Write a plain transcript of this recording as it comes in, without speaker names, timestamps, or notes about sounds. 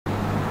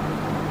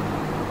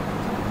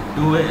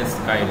Two A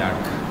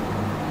skylark,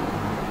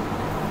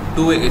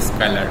 two A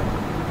skylark,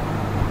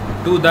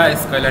 to the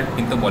skylark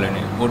কিন্তু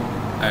বলেনি, ও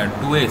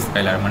two এ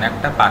skylark মানে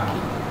একটা পাখি,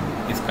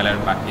 স্কাইলার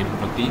পাখির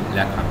প্রতি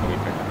লেখা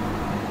কবিতাটা।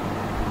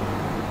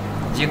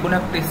 যে কোনো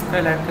একটা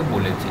স্কাইলারকে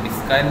বলেছে।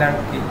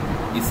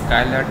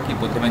 স্কাইলার কি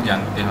প্রথমে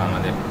জানতে হবে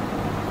আমাদের,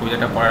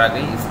 কবিতাটা পড়ার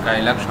আগেই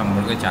স্কাইলার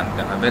সম্পর্কে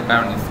জানতে হবে,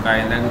 কারণ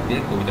স্কাইলার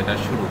দিয়ে কবিতাটা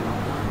শুরু।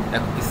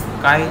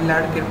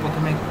 স্কাইলার্কের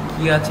প্রথমে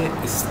কি আছে?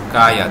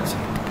 স্কাই আছে,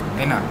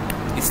 তাই না?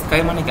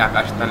 স্কাই মানে কি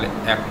আকাশ, তাহলে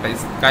একটা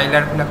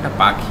স্কাইলার্ক হলো একটা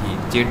পাখি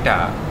যেটা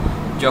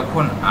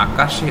যখন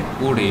আকাশে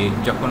ওড়ে,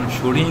 যখন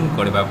সোরিং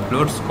করে বা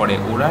ফ্লোটস করে,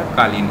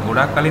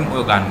 ওড়াকালীন ও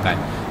গান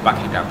গায়।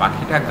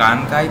 পাখিটা গান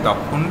গায়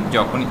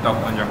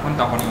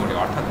তখনই ওড়ে,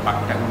 অর্থাৎ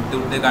পাখিটা উড়তে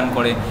উড়তে গান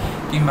করে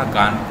কিংবা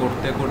গান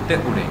করতে করতে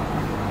উড়ে।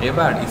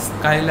 এবার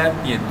স্কাইলার্ক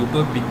নিয়ে দুটো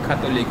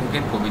বিখ্যাত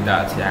লেখকের কবিতা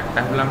আছে, একটা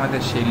হলো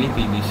আমাদের শেলি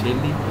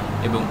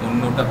এবং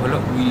অন্যটা হলো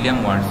উইলিয়াম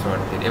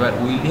ওয়ার্ডসওয়ার্থের। এবার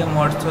উইলিয়াম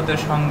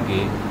ওয়ার্ডসওয়ার্থের সঙ্গে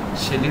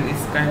শেলির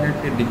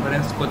স্কাইলার্কের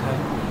ডিফারেন্স কোথায়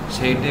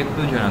সেইটা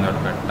একটু জানা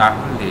দরকার।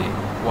 তাহলে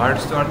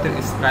ওয়ার্ডসওয়ার্থের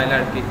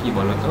স্কাইলারকে কি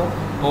বলতো?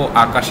 ও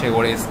আকাশে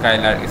ওড়ে,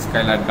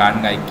 স্কাইলার গান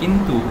গায়,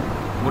 কিন্তু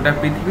গোটা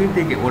পৃথিবীর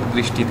দিকে ওর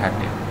দৃষ্টি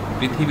থাকে।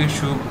 পৃথিবীর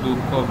সুখ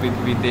দুঃখ,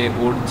 পৃথিবীতে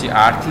ওর যে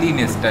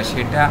আর্থলিনেসটা,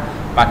 সেটা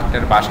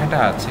পাখিটার বাসাটা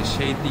আছে,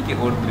 সেই দিকে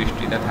ওর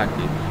দৃষ্টিটা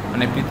থাকে।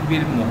 মানে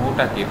পৃথিবীর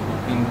মোহটাকে ও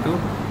কিন্তু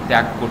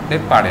ত্যাগ করতে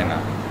পারে না,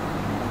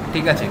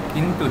 ঠিক আছে?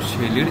 কিন্তু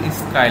শেলির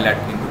স্কাইলার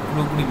কিন্তু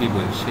পুরোপুরি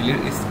বিপরীত। শেলির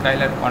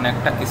স্কাইলার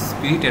অনেকটা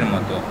স্পিরিটের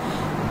মতো,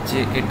 যে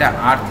এটা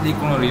আর্থলি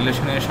কোনো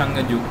রিলেশনের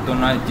সঙ্গে যুক্ত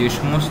নয়। যে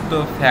সমস্ত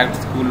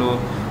ফ্যাক্টসগুলো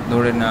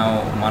ধরে নাও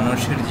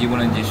মানুষের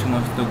জীবনে, যে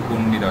সমস্ত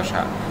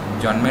গণ্ডিদশা,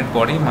 জন্মের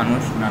পরেই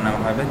মানুষ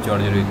নানাভাবে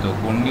জর্জরিত,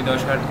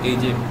 গণ্ডিদশার এই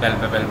যে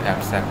প্যালপেবল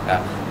ফ্যাক্টস একটা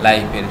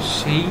লাইফের,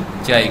 সেই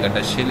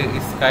জায়গাটা শেলির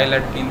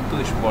স্কাইলার কিন্তু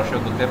স্পর্শ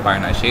করতে পারে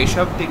না। সেই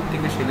সব দিক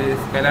থেকে শেলির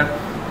স্কাইলার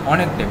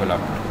অনেক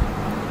ডেভেলপড।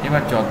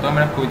 এবার যত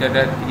আমরা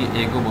কবিতাটার দিকে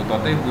এগোবো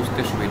ততই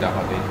বুঝতে সুবিধা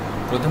হবে।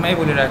 প্রথমেই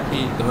বলে রাখি,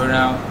 ধরে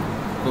নাও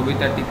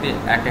কবিতাটিতে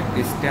এক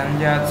একটি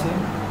স্ট্যাঞ্জা আছে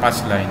 5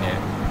 লাইনের,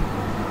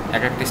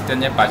 এক একটি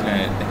স্ট্যাঞ্জা 5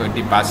 লাইনের। দেখো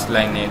এটি 5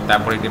 লাইনের,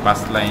 তারপর এটি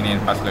 5 লাইনের,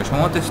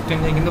 সমস্ত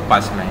স্ট্যাঞ্জা কিন্তু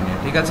 5 লাইনের,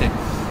 ঠিক আছে?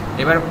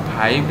 এবার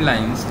 5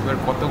 লাইন্স, এবার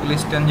কতগুলি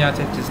স্ট্যাঞ্জা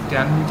আছে?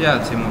 স্ট্যাঞ্জা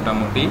আছে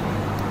মোটামুটি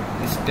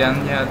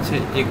স্ট্যাঞ্জা আছে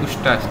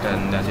 21টা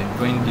স্ট্যাঞ্জা আছে,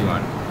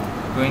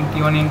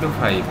 21 ইন্টু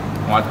 5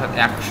 অর্থাৎ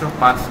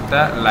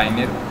 105টা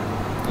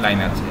লাইন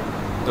আছে।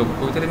 তো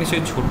কবিতাটা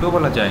নিশ্চয়ই ছোটো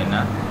বলা যায়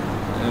না,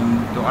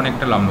 তো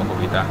অনেকটা লম্বা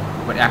কবিতা।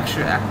 এবার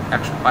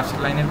 105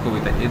 লাইনের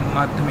কবিতা, এর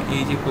মাধ্যমে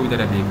এই যে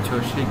কবিতাটা দেখছো,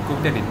 সেই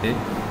কবিতাটিতে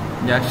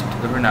জাস্ট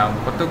ধরে নাও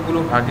কতগুলো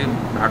ভাগে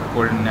ভাগ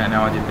করে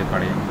নেওয়া যেতে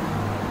পারে।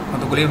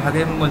 কতগুলি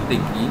ভাগে বলতে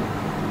কি,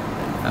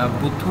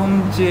 প্রথম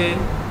যে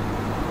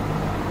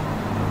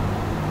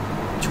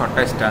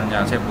 6টা স্ট্যাঞ্জা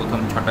আছে, প্রথম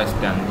 6টা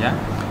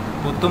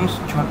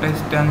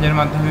স্ট্যাঞ্জার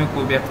মাধ্যমে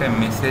কবি একটা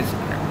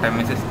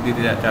মেসেজ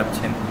দিতে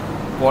যাচ্ছেন।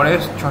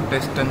 পরের 6টা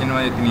স্ট্যাঞ্জার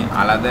মাঝে তিনি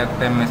আলাদা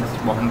একটা মেসেজ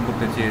বহন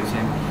করতে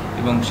চেয়েছেন,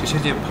 এবং শেষে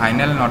যে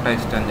ফাইনাল 9টা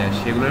স্ট্যাঞ্জা,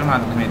 সেগুলোর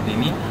মাধ্যমে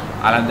তিনি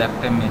আলাদা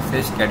একটা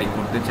মেসেজ ক্যারি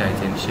করতে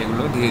চাইছেন।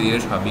 সেগুলো ধীরে ধীরে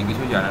সবই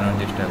কিছু জানানোর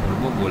চেষ্টা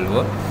বলবো।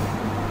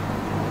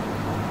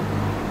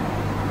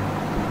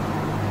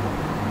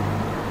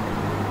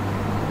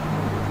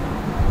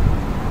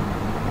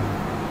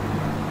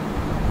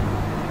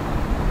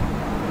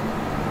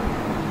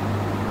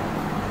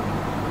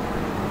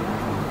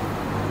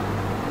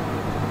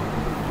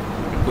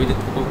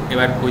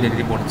 এবার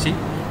কবিতাটি পড়ছি।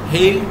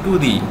 হেল to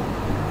the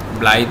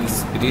blithe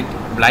spirit.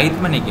 Blithe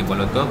মানে কি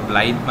বলতো?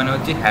 ব্লাইথ মানে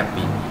হচ্ছে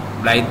হ্যাপি,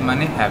 ব্লাইথ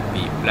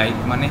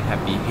মানে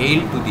হ্যাপি। হেল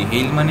টু দি,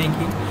 হেল মানে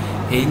কি?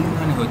 হেল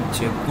মানে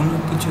হচ্ছে কোনো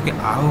কিছুকে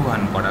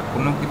আহ্বান করা,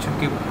 কোনো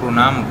কিছুকে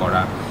প্রণাম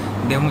করা।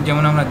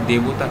 যেমন আমরা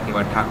দেবতাকে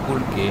বা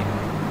ঠাকুরকে,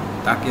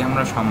 তাকে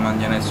আমরা সম্মান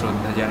জানাই,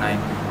 শ্রদ্ধা জানাই,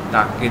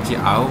 তাকে যে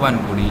আহ্বান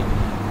করি।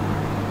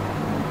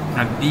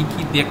 আর দি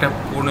কি? দি একটা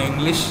পুরনো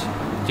ইংলিশ,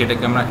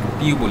 যেটাকে আমরা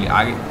ইউ বলি।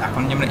 আগে,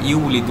 এখন যে আমরা ইউ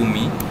বলি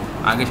তুমি,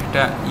 আগে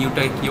সেটা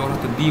ইউটাকে কী বলা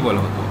হতো? দি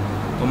বলা হতো।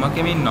 তোমাকে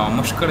আমি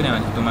নমস্কার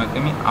জানাচ্ছি, তোমাকে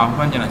আমি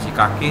আহ্বান জানাচ্ছি।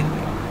 কাকে?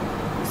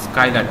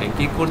 স্কাইলার্কে।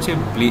 কে করছে?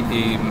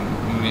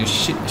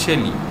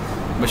 শেলি,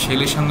 বা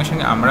শেলির সঙ্গে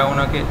সঙ্গে আমরা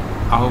ওনাকে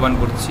আহ্বান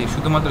করছি।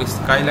 শুধুমাত্র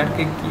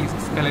স্কাইলার্কে কি?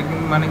 স্কাইলার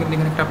মানে কিন্তু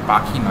এখানে একটা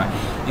পাখি নয়,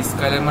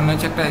 স্কাইলার মানে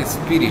হচ্ছে একটা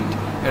স্পিরিট,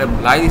 একটা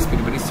ব্লাইথ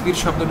স্পিরিট। বাট স্পিরিট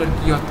শব্দটার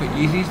কী অর্থ?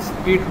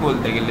 স্পিরিট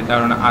বলতে গেলে তার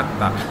মানে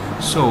আত্মা,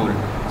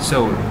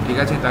 সোল, ঠিক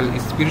আছে? তাহলে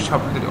স্পিরিট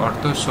শব্দের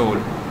অর্থ সোল।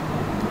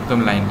 প্রথম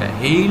লাইনটা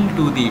hail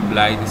to the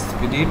blithe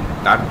spirit,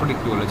 তারপরে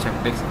কী বলেছে?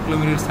 একটা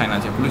এক্সক্লেমেটরি সাইন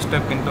আছে, ফুল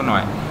স্টপ কিন্তু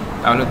নয়।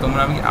 তাহলে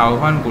তোমরা আমি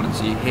আহ্বান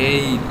করছি,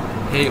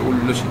 হে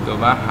উল্লসিত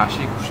বা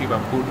হাসি খুশি বা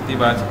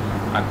ফুর্তিবাজ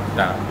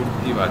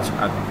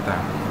আত্মা।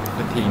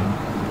 থিং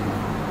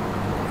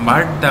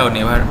বাট দাও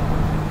নেভার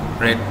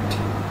রেট,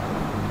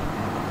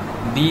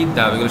 দি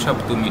দাও, এগুলো সব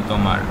তুমি,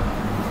 তোমার।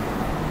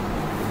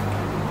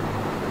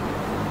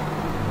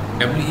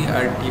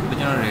 WERT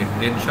যেন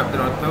রেড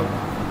শব্দের অর্থ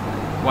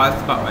ওয়াজ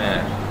বা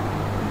ওয়ার।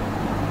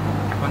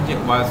 এখন যে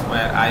ওয়াজ,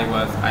 war, I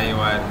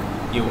were,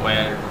 you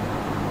were,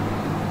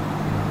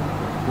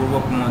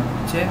 পূর্বক্রম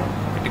হচ্ছে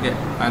এটাকে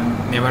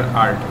নেভার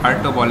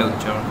আর্টও বলে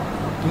উচ্চারণ।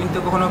 তুমি তো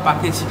কখনো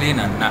পাখি ছিলেই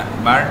না, না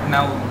বার্ড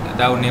নাও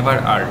দাও নেভার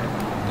আর্ট,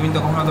 তুমি তো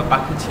কখনো তো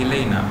পাখি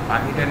ছিলেই না।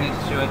 পাখিটা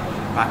নিশ্চয়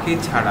পাখি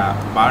ছাড়া,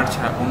 বার্ড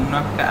ছাড়া অন্য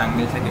একটা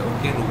অ্যাঙ্গেল থেকে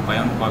ওকে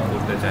রূপায়ণ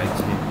করতে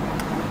চাইছে।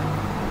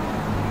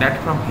 That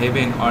from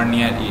haven or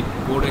near it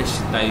chores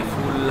তাই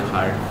ফুল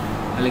হার্ট।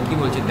 তাহলে কি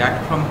বলছে, দ্যাট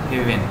ফ্রম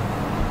হেভেন,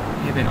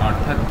 হেভেন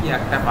অর্থাৎ কি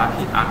একটা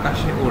পাখি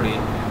আকাশে ওড়ে,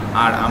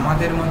 আর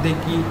আমাদের মধ্যে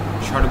কি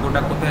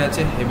স্বর্গটা কোথায়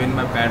আছে, হেভেন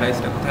বা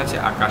প্যারাডাইসটা কোথায় আছে,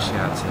 আকাশে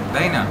আছে,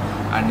 তাই না?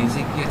 আর নিচে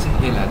কি আছে,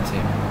 হেল আছে।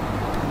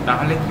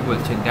 তাহলে কি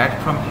বলছে, that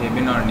from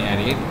haven or near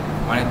ইট,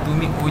 মানে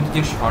তুমি ওই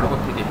যে স্বর্গ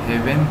থেকে,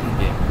 হেভেন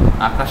থেকে,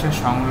 আকাশের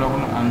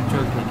সংলগ্ন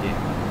অঞ্চল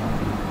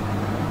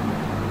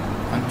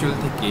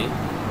থেকে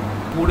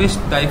পুরেস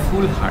তাই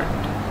ফুল হার্ট,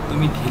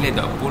 তুমি ঢেলে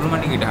দাও। পোর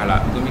মানে কি ঢালা,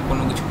 তুমি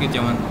কোনো কিছুকে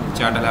যেমন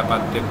চা ঢালা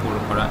পাত্রে পোর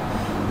করা,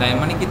 তাই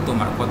মানে কি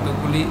তোমার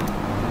কতগুলি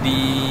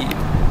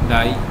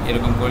দাই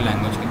এরকম করে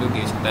ল্যাঙ্গুয়েজ কিন্তু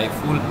দিয়েছে। তাই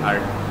ফুল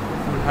হার্ট,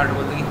 ফুল হার্ট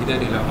বলতে কি হৃদয়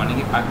ঢেলা, মানে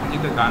কি পাখি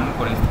যদি গান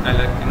করে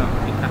স্কাইলার্ক, কেন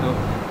বিখ্যাত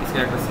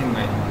একটা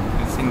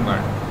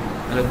সিঙ্গার,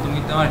 তাহলে তুমি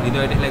তোমার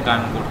হৃদয় ঢেলে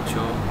গান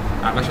করছো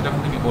আকাশে যখন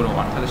তুমি ওড়ো,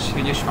 অর্থাৎ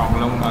সেই যে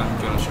সংলগ্ন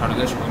অঞ্চল,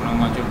 স্বর্গের সংলগ্ন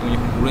অঞ্চল তুমি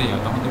যখন উড়ে যাও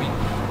তখন তুমি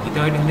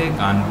হৃদয় ঢেলে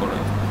গান করো।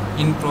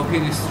 In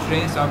profit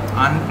stress of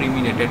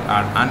আনপ্রিমিনেটেড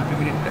art,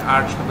 আনপ্রিমিনেটেড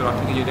art শব্দের অর্থ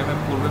কি, যদি আমি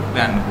পূর্বে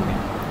প্ল্যান করি,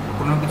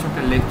 কোনো কিছু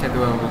একটা লেকচার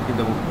দেবো,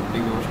 বক্তৃতা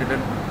দেবো,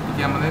 সেটার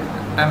দিকে আমাদের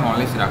একটা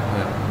নলেজ রাখতে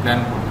হয়, প্ল্যান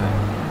করতে হয়।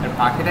 আর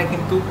পাখিটা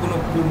কিন্তু কোনো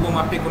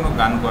পূর্বমাপে কোনো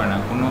গান করে না,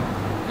 কোনো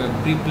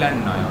প্রি প্ল্যান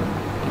নয়,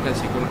 ঠিক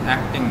আছে, কোনো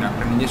অ্যাক্টিং না,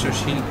 একটা নিজস্ব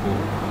শিল্প।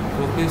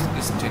 প্রফিস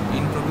স্ট্রেন,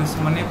 ইন প্রফিস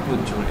মানে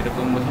প্রচুর,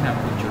 এরকম বোঝে না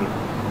প্রচুর।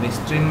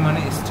 স্ট্রেন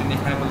মানে স্ট্রেন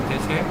এখানে বলতে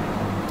চাইছে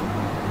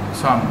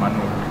সং বা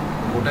নোট।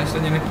 ওটা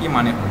সেটা যেন কী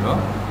মানে হলো,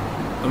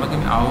 তোমাকে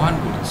আমি আহ্বান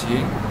করছি,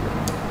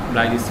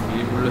 ব্লাইড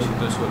স্পিরিট,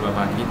 উল্লসিত সোল বা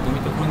পাখি, তুমি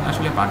তখন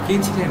আসলে পাখিই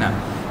ছিলে না।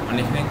 মানে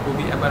এখানে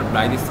কবি আবার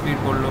ব্লাইড স্পিরিট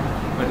বললো,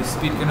 বাট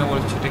স্পিরিট কেন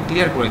বলছে সেটা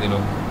ক্লিয়ার করে দিল,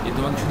 যে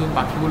তোমাকে শুধু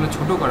পাখিগুলো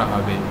ছোটো করা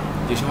হবে,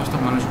 যে সমস্ত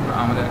মানুষগুলো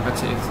আমাদের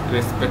কাছে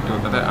রেসপেক্টেবল,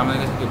 তাদের আমাদের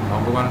কাছে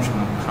ভগবান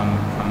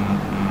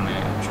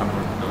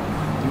সম্পর্কিত।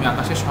 তুমি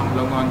আকাশের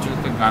সংলগ্ন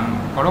অঞ্চলতে গান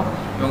করো,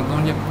 এবং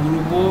তোমার যে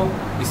পূর্ব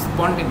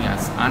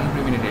স্পন্টেনিয়াস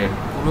আনপ্রিমিনেটেড,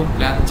 পুরো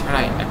প্ল্যান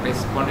ছাড়াই একটা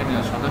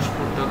স্পন্টেনিয়াস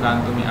স্বতঃস্ফূর্ত গান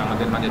তুমি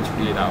আমাদের মাঝে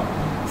ছড়িয়ে দাও,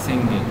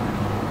 সিঙ্গিং।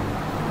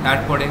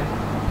 তারপরে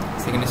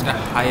second step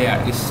higher,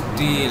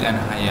 steel and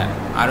higher,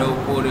 আরও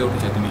উপরে উঠে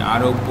যাও, তুমি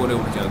আরও উপরে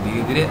উঠে যাও,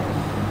 ধীরে ধীরে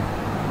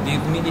দিয়ে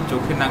তুমি যে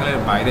চোখের নাগালের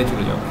বাইরে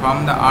চলে যাও। ফ্রম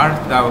দ্য আর্থ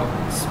দাও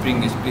স্প্রিং,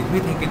 পৃথিবী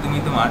থেকে তুমি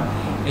তোমার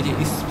এই যে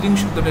স্প্রিং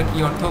শব্দটা কী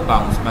অর্থ,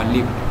 বাউন্স বা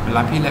লিফট,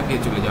 লাফিয়ে লাফিয়ে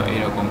চলে যাও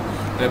এরকম।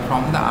 তাহলে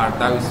ফ্রম দ্য আর্থ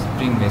দাও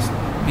স্প্রিংলেস,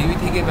 পৃথিবী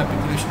থেকে বা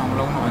পৃথিবীর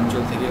সংলগ্ন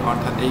অঞ্চল থেকে,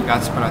 অর্থাৎ এই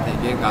গাছপালা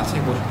থেকে, গাছে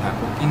বসে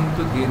থাকো,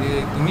 কিন্তু ধীরে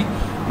ধীরে তুমি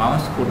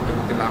বাউন্স করতে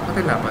করতে,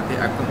 লাফাতে লাফাতে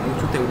একদম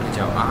উঁচুতে উঠে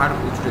যাও, আহার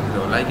উঁচুতে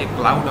যাও, like a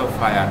cloud of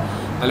fire.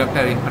 তাহলে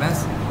একটা রেফারেন্স,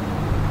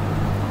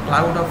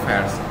 ক্লাউড অফ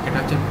ফায়ার্স, এটা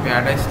হচ্ছে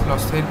প্যারাডাইস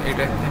লস্টের,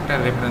 এটা একটা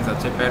রেফারেন্স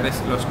আছে, প্যারাডাইস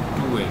লস্ট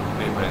 2 এর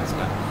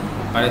রেফারেন্সটা,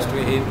 প্যারাডাইস 2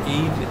 এর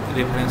এই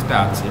রেফারেন্সটা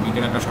আছে,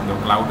 মিটের একটা শব্দ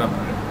ক্লাউড অফ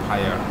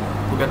ফায়ার,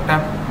 খুব একটা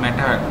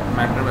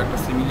ম্যাটার একটা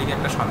সিমিলিকে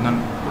একটা সন্ধান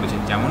করেছে।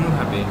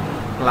 যেমনভাবে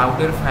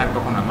ক্লাউডের ফায়ার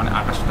কখনো, মানে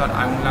আকাশে তো আর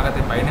আগুন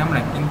লাগাতে পারি না আমরা,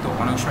 কিন্তু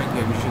অনেক সময় কী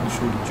হয়, বিশেষত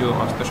সূর্য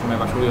অস্তের সময়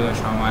বা সূর্যোদয়ের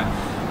সময়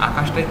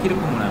আকাশটা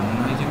কীরকম না,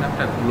 মনে হয় যেন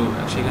একটা গ্লো,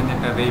 সেখানে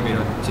একটা রে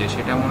বেরোচ্ছে,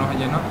 সেটা মনে হয়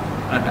যেন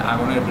একটা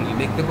আগুনের বেলি,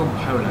 দেখতে খুব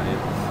ভালো লাগে।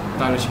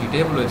 তাহলে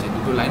সেটাই বলেছে,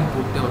 দুটো লাইন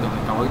পড়তে হতে হবে,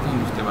 তবেই তুমি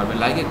বুঝতে পারবে।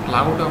 Like a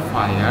cloud of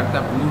fire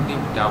the blue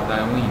deep Dow the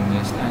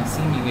wings and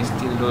singing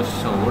still those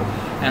Soar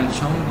and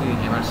song wing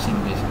ever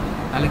সিঙ্গিস।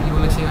 তাহলে কী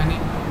বলেছে এখানে,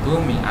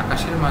 তুমি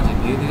আকাশের মাঝে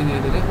ধীরে ধীরে ধীরে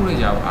ধীরে উড়ে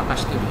যাও,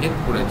 আকাশকে ভেদ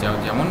করে যাও,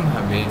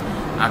 যেমনভাবে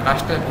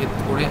আকাশটা ভেদ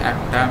করে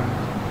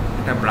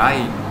একটা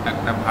ব্রাইট,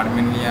 একটা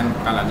ভার্মিলিয়ান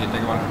কালার,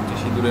 যেটাকে বলা হচ্ছে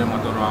সিঁদুরের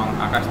মতো রং,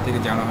 আকাশ থেকে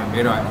যেমনভাবে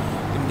বেরোয়,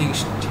 তুমি ঠিক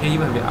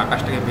সেইভাবে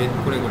আকাশটাকে ভেদ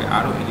করে করে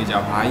আরও এগিয়ে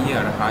যাও,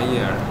 হাইয়ার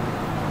হাইয়ার।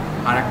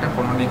 আর একটা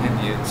বর্ণনা এখানে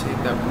দিয়েছে,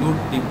 the blue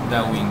deep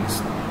the wings.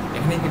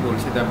 এখানে কি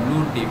বলছে, দ্য ব্লু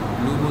ডিপ,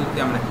 ব্লু বলতে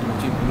আমরা কী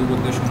বুঝি, ব্লু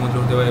বলতে সমুদ্র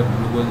হতে পারে,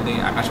 ব্লু বলতে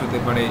আকাশ হতে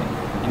পারে,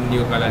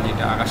 ইন্ডিও কালার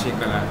যেটা আকাশের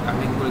কালার।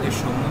 তাহলে কী বলেছে,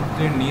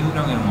 সমুদ্রের নীল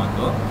রঙের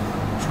মতো,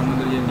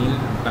 সমুদ্রের যে নীল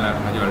কালার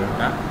হয়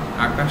জলটা,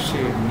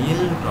 আকাশের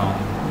নীল রঙ,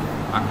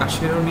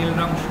 আকাশেরও নীল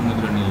রঙ,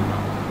 সমুদ্রের নীল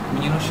রঙ। তুমি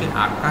যেন সে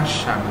আকাশ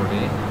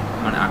সাগরে,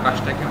 মানে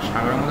আকাশটাকে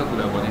সাগরের মতো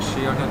তুলে বলে,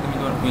 সেই অর্থে তুমি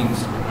তোমার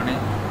উইংস, মানে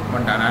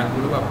তোমার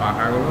ডানাগুলো বা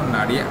পাখাগুলো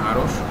নাড়িয়ে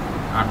আরও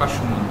আকাশ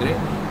সমুদ্রে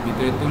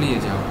ভিতরে তলিয়ে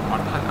যাও,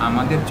 অর্থাৎ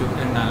আমাদের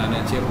চোখের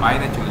নালানের চেয়ে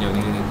বাইরে চলে যাও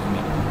ধীরে ধীরে। তুমি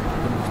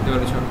বুঝতে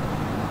পেরেছ,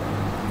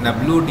 the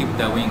blue deep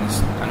the wings,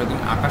 তাহলে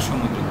তুমি আকাশ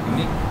সমুদ্রে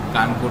তুমি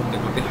গান করতে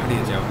করতে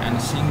হারিয়ে যাও। অ্যান্ড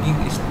সিঙ্গিং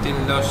স্টিল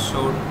দ্য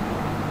শোর,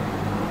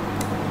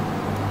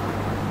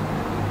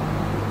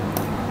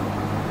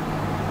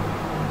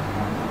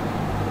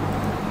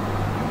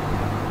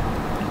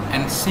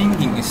 অ্যান্ড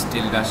সিঙ্গিং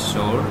স্টিল দ্য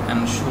শোর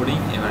অ্যান্ড শোরিং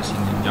এভার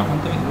সিঙ্গিং। যখন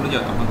তুমি উড়ে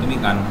যাও তখন তুমি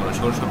গান করো,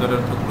 শোর শব্দটার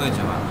অর্থ উড়ে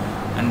যাওয়া,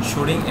 অ্যান্ড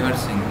শোরিং এভার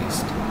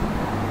সিঙ্গিস্ট,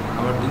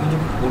 আবার তুমি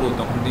যখন পড়ো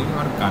তখন তুমি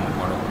আবার গান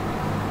করো।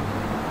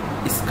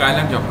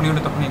 স্কাইলার্ক যখনই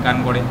ওঠে তখনই গান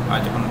করে, আর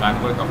যখন গান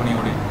করে তখনই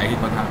ওঠে, একই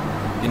কথা।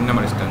 3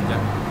 নম্বর স্ট্যান্জা,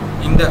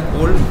 in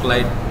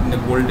the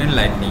golden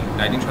lightning,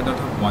 lightning শব্দ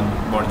অর্থ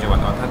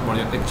বর্জ্যপাত, অর্থাৎ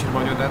বর্জ্যপাত, কিসের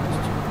বর্জ্যপাত,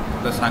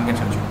 দ্য সানকেন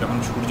সানসেট, যখন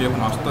সূর্য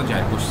যখন অস্ত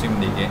যায় পশ্চিম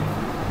দিকে,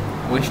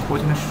 ওয়েস্ট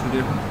পজিশনে সূর্য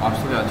যখন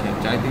অস্ত যাচ্ছে,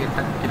 চারিদিকে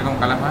একটা কীরকম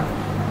কালার হয়,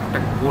 একটা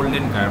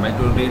গোল্ডেন কালার বা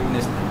একটু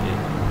রেডনেস থাকে,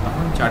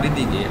 তখন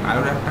চারিদিকে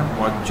আলোর একটা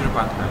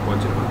বজ্রপাত হয়।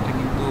 বজ্রপাতটা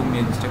কিন্তু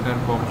মেজটাকার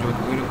বজ্রপাত,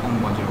 ওই রকম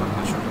বজ্রপাত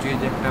হয়। সূর্যের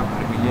যে একটা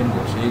মিলিয়ন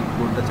গোল, সেই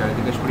গোলটা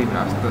চারিদিকে সরিয়ে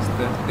আস্তে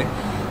আস্তে আস্তে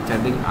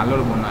চারিদিকে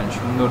আলোর বন্যায়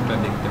সুন্দরটা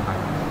দেখতে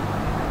পায়।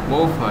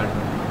 Over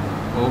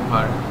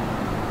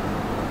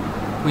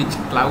which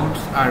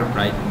clouds are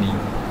brightening,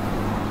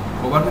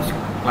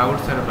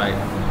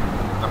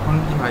 তখন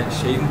কি হয়,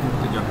 সেই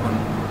মুহূর্তে যখন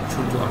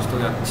সূর্য অস্ত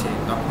যাচ্ছে,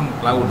 তখন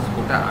ক্লাউডস,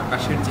 গোটা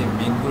আকাশের যে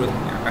মেঘগুলো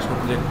থাকে, আকাশের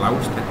যে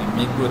ক্লাউডস থাকে,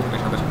 মেঘগুলো থাকে,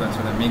 সাদা সাদা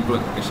সাদা মেঘগুলো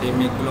থাকে, সেই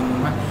মেঘগুলো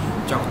মনে হয়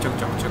চকচক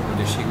চকচক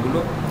করে, সেগুলো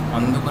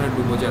অন্ধকারে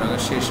ডুবো যাওয়ার আগে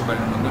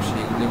শেষবারের মতো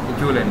সেগুলো একটু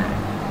জ্বলে নেয়।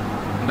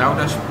 দাউ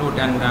ডাস ফ্লোট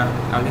অ্যান্ড রান,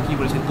 তাহলে কী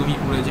বলেছে, তুমি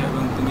উড়ে যাও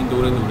এবং তুমি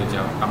দৌড়ে দৌড়ে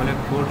যাও। তাহলে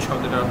ফ্লোট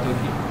শব্দটার অর্থ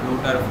কি,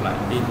 ফ্লোট আর ফ্লাই।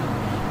 এই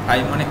ফ্লাই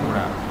মানে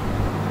ওড়া,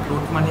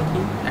 ফ্লোট মানে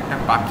কি, একটা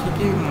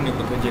পাখিকে মনে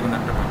করতে, যে কোনো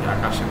একটা পাখি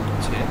আকাশে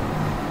উঠছে,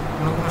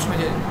 কোনো সময়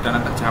যে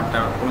ডানাটা ঝাপটা,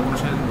 কোনো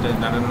সময়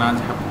ডানা না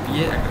ঝাঁপ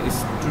দিয়ে একটা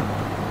স্ট্রুট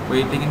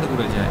ওয়েতে কিন্তু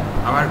উড়ে যায়,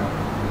 আবার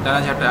ডানা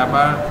ঝাপটা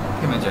আবার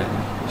থেমে যায়।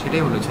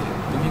 সেটাই বলেছে,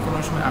 তুমি কোনো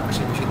সময়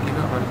আকাশে ভেসে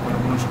দিবে, আবার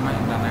কোনো সময়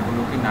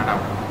ডানাগুলোকে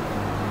নাড়াও।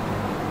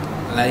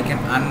 Like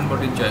an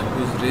আনবডিড Joy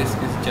whose race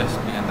is just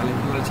began, তাহলে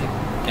কী বলেছে,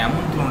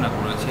 কেমন তুলনা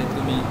করেছে,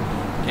 তুমি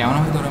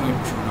কেমনভাবে ধরো আমি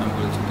একটু সময়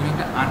বলেছি, তুমি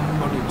একটা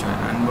আনবডিড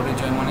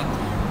জয় মানে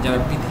যারা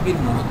পৃথিবীর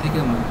মোহ থেকে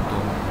মুক্ত।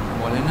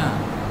 বলে না,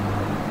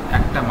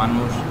 একটা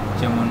মানুষ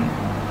যেমন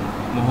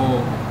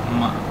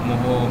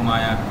মোহ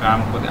মায়া কাম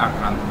করে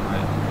আক্রান্ত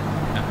হয়,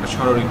 একটা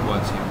ষড়ঋতু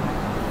আছে,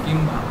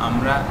 কিংবা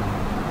আমরা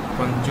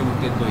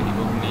পঞ্চভূতের তৈরি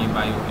অগ্নি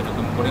বায়ু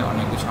এরকম করে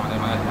অনেক কিছু আমাদের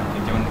মাঝে থাকে,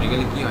 যেমন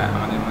গেলে কী হয়,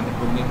 আমাদের মধ্যে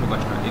অগ্নি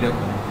প্রকাশ হয়,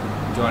 এরকম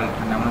জল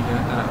ঠান্ডা মনে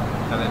হয় তারা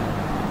তাদের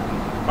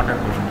ওয়াটার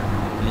পোর্শন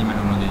এলিমেন্ট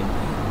অনুযায়ী।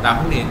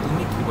 তাহলে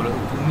তুমি কী বলো,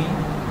 তুমি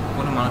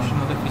কোনো মানুষের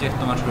মধ্যে ফিচার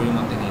তোমার শরীরের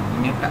মধ্যে নেই,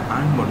 তুমি একটা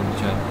আনবডিড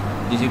জয়,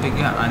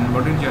 যেটাকে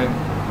আনবডিড জয়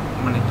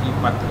মানে কি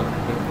পার্থক্য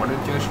থাকে,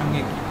 বডির জয়ের সঙ্গে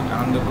একটু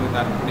আনন্দ করে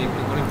তারপরে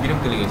একটু করে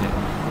বিরক্ত লেগে যায়,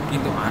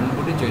 কিন্তু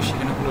আনবডিড জয়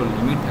সেখানে কোনো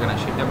লিমিট থাকে না,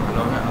 সেটা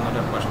ভালোভাবে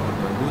আনন্দটা প্রকাশ করতে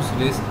হয়। Whose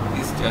race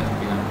is just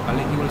began,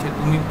 তাহলে কী বলছে,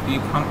 তুমি free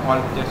from all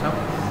features of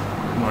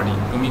body,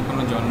 তুমি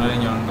কোনো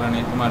যন্ত্রণা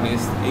নেই, তোমার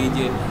রেস এই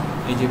যে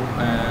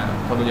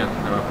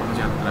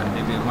পদযাত্রা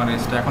এই যে তোমার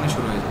রেসটা এখনই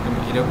শুরু হয়েছে, তুমি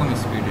এরকম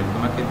স্পিডে,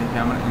 তোমাকে দেখে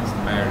আমার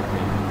ইন্সপায়ার্ড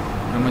হই,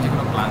 তোমার মাঝে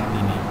কোনো ক্লান্তি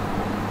নেই।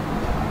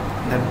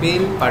 দ্য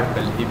পেল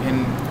পার্পল ইভেন,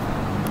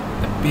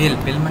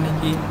 পেল মানে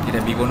কি, এটা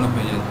বিবর্ণ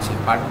হয়ে যাচ্ছে,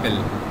 পার্পল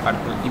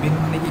ইভেন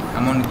মানে কি,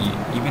 এমন কি,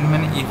 ইভেন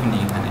মানে ইভিনিং,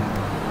 এখানে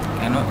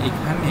কেন,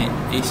 এখানে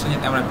এই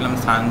সময়তে আমরা পেলাম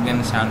সান,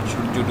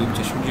 সূর্য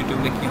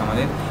ডুবলে কি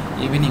আমাদের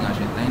ইভিনিং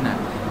আসে, তাই না,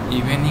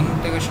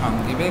 ইভিনিংটাকে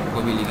সংক্ষেপে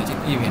কবি লিখেছে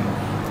ইভেন।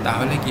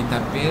 তাহলে কি,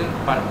 তার পেল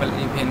purple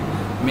even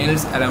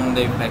মেলস around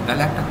the fly,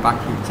 তাহলে একটা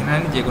পাখি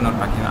চেনালি, যে কোনো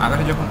পাখি না,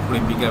 আগে যখন পুরো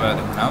বিকেলবেলা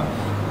দেখো নাও,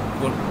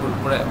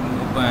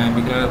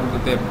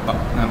 বিকেলবেলাতে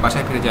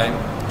বাসায় ফিরে যায়,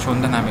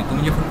 সন্ধ্যা নামে,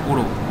 তুমি যখন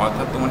ওড়ো,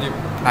 অর্থাৎ তোমার যে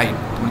ফ্লাইট,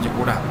 তোমার যে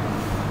ওড়া,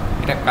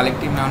 এটা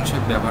কালেকটিভ নাউন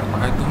হিসেবে ব্যবহার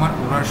করা হয়। তোমার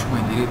ওড়ার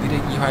সময় ধীরে ধীরে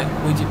কী হয়,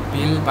 ওই যে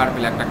পেল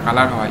পার্পল একটা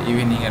কালার হয়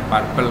ইভিনিংয়ের,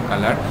 পার্পল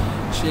কালার,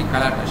 সেই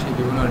কালারটা, সেই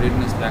বিভিন্ন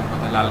রেডনেস, এক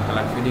কথা লাল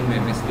কালার, ফিডিং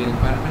রেডনেস, পেল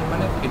পার্পল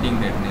মানে ফিডিং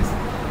রেডনেস,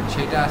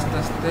 সেটা আস্তে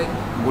আস্তে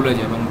গলে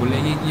যায় এবং গলে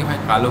গিয়ে কী হয়,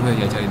 কালো হয়ে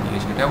যায় চারিদিকে।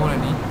 সেটা বলে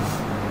নি,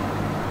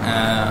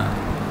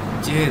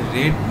 যে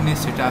রেডনেস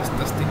সেটা আস্তে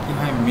আস্তে কী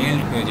হয়,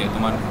 মেল্ট হয়ে যায়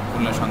তোমার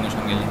বলার সঙ্গে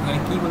সঙ্গে। এখানে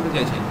কী বলতে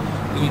চাইছে,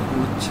 তুমি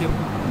উঠছে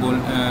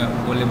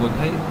বলে বোধ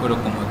হয়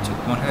ওরকম হচ্ছে,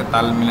 তোমার সাথে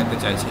তাল মেলাতে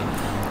চাইছে।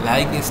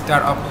 Like a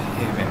star of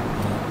haven,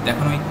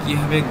 দেখুন ওই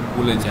কীভাবে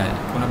গলে যায়,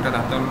 কোনো একটা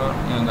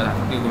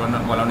ধাতুকে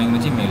গলানো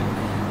ইংরেজি মেল,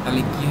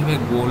 তাহলে কীভাবে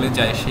গলে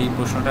যায় সেই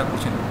প্রশ্নটা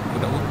করছেন,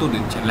 ওটা উত্তর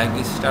দিচ্ছেন, like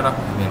a star of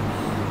haven,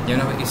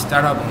 যেমন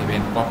স্টার অফ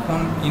হেভেন কখন,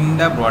 in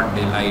the broad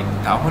day light,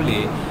 তাহলে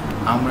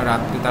আমরা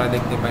রাত্রে তারা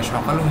দেখতে পাই,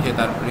 সকাল হয়ে যায়,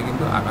 তারপরে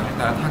কিন্তু আকাশে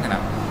তারা থাকে না,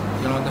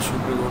 এর মধ্যে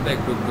সূর্য গ্রহটা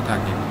একটু একটু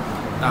থাকে।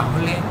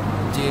 তাহলে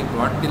যে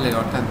ব্রড ডে লাইট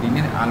অর্থাৎ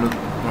দিনের আলো,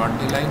 ব্রড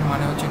ডে লাইট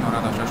মানে হচ্ছে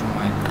 9-10টার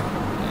সময়,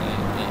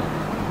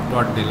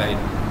 ব্রড ডে লাইট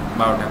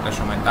 12টা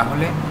সময়,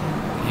 তাহলে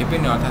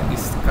হেভেনে অর্থাৎ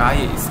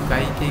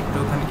স্কাইকে একটু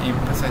ওখানে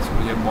এমফাসাইজ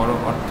করে, যে বড়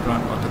অর্থ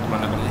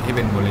তুলনা করে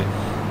হেভেন বলে,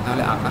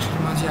 তাহলে আকাশের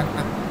মাঝে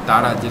একটা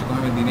তারা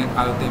যেরকমভাবে দিনের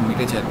আলোতে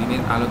মিটে যায়,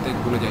 দিনের আলোতে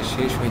গলে যায়,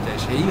 শেষ হয়ে যায়,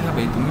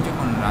 সেইভাবেই তুমি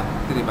যখন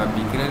রাত্রে বা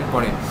বিকেলের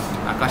পরে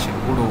আকাশে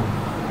ওড়ো,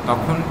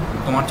 তখন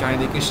তোমার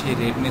চারিদিকে সেই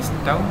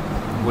রেডনেসটাও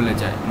গলে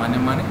যায়,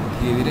 মানে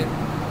ধীরে ধীরে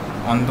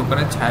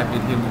অন্ধকারের ছায়া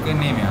পৃথিবীর বুকে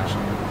নেমে আসে।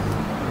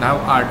 দাও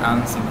আর্ট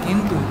আনসিন,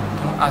 কিন্তু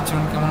তোমার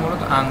আচরণ কেমন বলো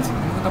তো, আনসিন,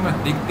 কিন্তু আমরা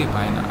দেখতে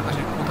পাই না,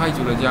 আকাশে কোথায়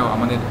চলে যাও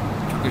আমাদের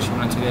চোখের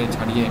সীমানা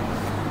ছাড়িয়ে,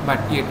 but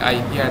yet I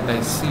here the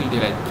seal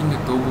Deloitte, কিন্তু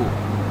তবু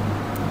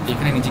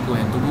এখানে নিজেকে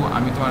হয়, তবুও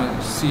আমি তোমার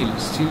সিল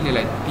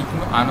ডিলাইট, তীক্ষ্ণ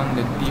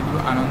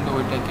আনন্দ,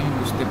 ওইটাকে আমি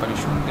বুঝতে পারি,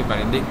 শুনতে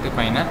পারি, দেখতে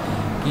পাই না,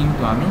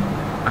 কিন্তু আমি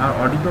আমার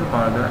অডিবল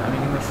পাওয়ার দ্বারা আমি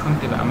কিন্তু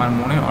শুনতে পাই, আমার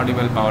মনের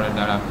অডিবল পাওয়ারের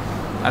দ্বারা।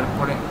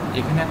 তারপরে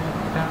এখানে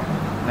একটা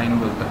লাইন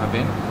বলতে হবে,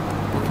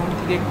 প্রথম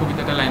থেকে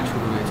কবিতাটা লাইন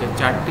শুরু হয়েছে,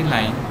 4টি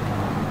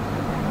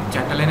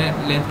লাইনের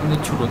লেন্থ কিন্তু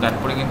ছোটো,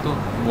 তারপরে কিন্তু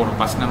বড়,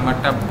 5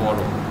 নাম্বারটা বড়,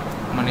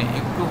 মানে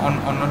একটু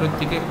অন্যটার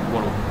থেকে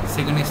বড়।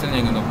 সেকেন্ড স্ট্যান্ডে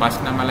কিন্তু 5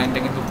 নাম্বার লাইনটা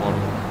কিন্তু বড়,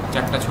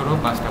 4টা ছোট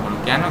 5টা বড়।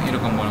 কেন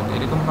এরকম বলো তো?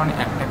 এরকম কারণে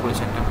একটা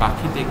করেছে, একটা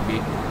পাখি দেখবে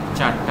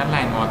 4টা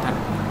লাইন, অর্থাৎ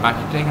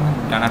পাখিটা এখানে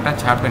ডানাটা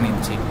ঝাপটা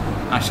নিচ্ছে,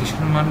 আর শেষ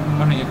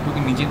মানে একটু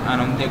নিজের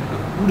আনন্দে একটু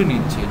উড়ে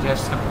নিচ্ছে।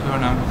 জাস্ট ধরো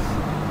না,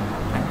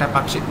 একটা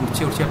পাখি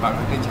উঠছে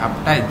পাখিকে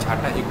ঝাপটায়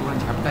একটুখানি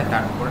ঝাপটায়,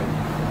 তারপরে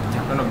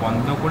ঝাপটানো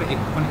বন্ধ করে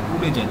একটুখানি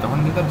উড়ে যায়, তখন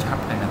কিন্তু আর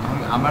ঝাপটায় না, তখন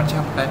আবার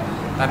ঝাপটায়,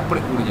 তারপরে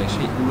উড়ে যায়।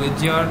 সেই উড়ে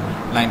যাওয়ার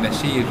লাইনটা,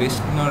 সেই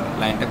রেস্ট নেওয়ার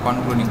লাইনটা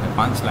কন্ট্রোলিং হয়,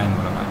 5 লাইন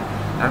বলা হয়।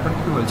 তারপর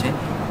কী বলছে,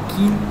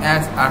 কিন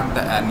অ্যাজ আর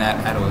দ্য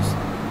অ্যারোজ।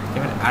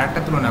 এবার আরেকটা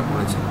তুলনা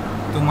করেছে,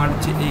 তোমার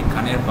যে এই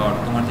কানের পাওয়ার,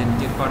 তোমার যে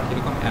নিজের পাওয়ার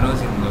কীরকম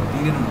অ্যারোজের মতো,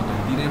 তীরের মতো,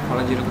 তীরের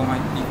ফলে যেরকম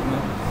হয়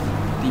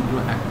তীব্র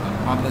একদম।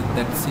 অর্থাৎ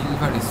দ্যাট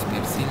সিলভার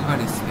স্পেয়ার,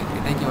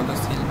 এটাই কি বলতো?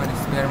 সিলভার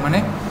স্পেয়ার মানে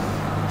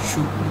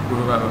শুক্র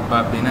বা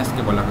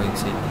ভেনাসকে বলা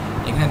হয়েছে।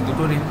 এখানে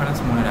দুটো রেফারেন্স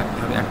মনে রাখতে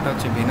হবে, একটা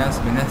হচ্ছে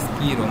ভেনাস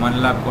কি রোমান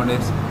লাভ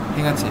গডেস,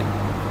 ঠিক আছে?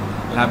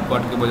 লাভ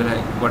গডকে বোঝা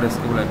হয়,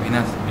 গডেসকে বলা হয়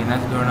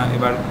ভেনাস ধরো না।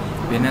 এবার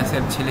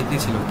ভেনাসের ছেলে কি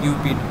ছিল?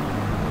 কিউপিড,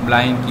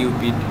 ব্লাইন্ড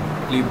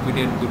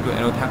কিউপিডের দুটো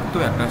অ্যারো থাকতো,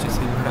 একটা হচ্ছে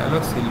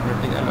সিলভার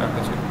টিপ অ্যারো, একটা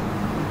হচ্ছে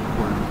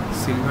গোল্ড।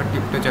 সিলভার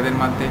টিপটা যাদের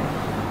মধ্যে,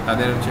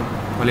 তাদের হচ্ছে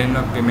ভোলেন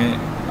প্রেমে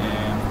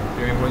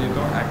পরিচিত।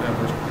 একটা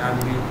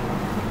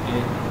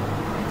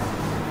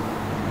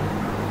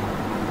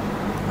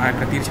আর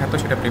একটা তীর ছাড়তো,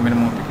 সেটা প্রেমের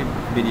মুখ থেকে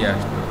বেরিয়ে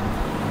আসতো।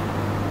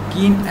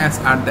 কিন as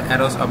are the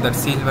Arrows of the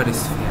silver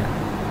sphere.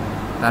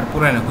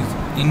 তারপরে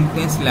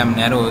intense lamp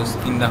narrows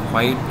in the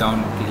white down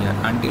clear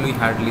until we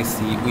hardly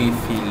C we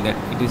feel that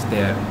it is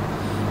there.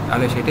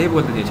 তাহলে সেটাই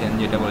বলতে চেয়েছেন,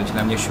 যেটা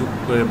বলছিলাম যে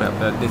শুক্রের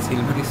ব্যাপার, যে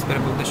সিলভার স্ফিয়ার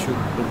বলতে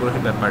শুক্র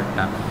গ্রহের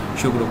ব্যাপারটা,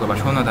 শুক্র গ্রহ বা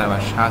সোনা তারা বা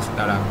শ্বাস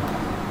তারা।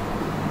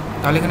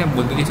 তাহলে এখানে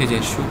বলতে চেয়েছে যে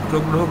শুক্র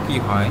গ্রহ কী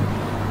হয়,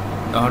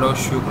 ধরো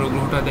শুক্র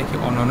গ্রহটা দেখে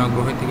অন্যান্য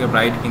গ্রহের থেকে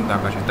ব্রাইট কিন্তু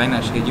আকাশে, তাই না?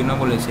 সেই জন্য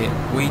বলেছে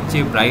ওই যে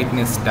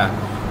ব্রাইটনেসটা,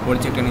 ওর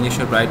যে একটা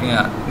নিজস্ব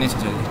ব্রাইটনেস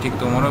আছে, ঠিক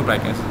তোমারও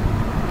ব্রাইটনেস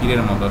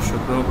তীরের মতো।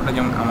 শুক্র গ্রহটা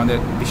যেমন আমাদের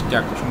দৃষ্টি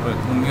আকর্ষণ করে,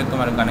 তুমিও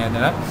তোমার গানের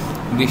দ্বারা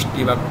দৃষ্টি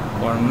বা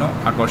কর্ণ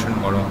আকর্ষণ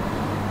করো।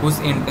 হুজ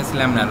ইন্টেন্স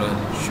ল্যাম্প ন্যারো,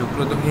 শুক্র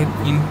গ্রহের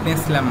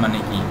ইন্টেন্স ল্যাম্প মানে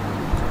কি?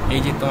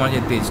 এই যে তোমার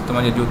যে তেজ,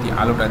 তোমার যে জ্যোতি,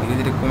 আলোটা ধীরে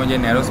ধীরে কমে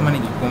যায়। ন্যারোস মানে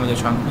কি? কমে যায়,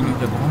 সংকীর্ণ হয়ে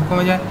যায়। কখন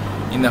কমে যায়?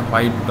 ইন দ্য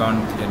হোয়াইট ডন,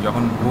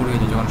 যখন ভোর হয়ে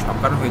যায়, যখন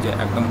সকাল হয়ে যায়,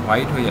 একদম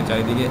হোয়াইট হয়ে যায়,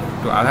 চারিদিকে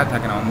একটু আধার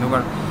থাকে না,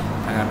 অন্ধকার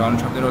থাকে না। ডন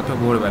শব্দের অর্থ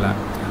ভোরবেলা।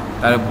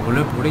 তার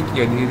ভোরে কী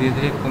হয়? ধীরে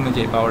ধীরে কমে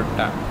যায়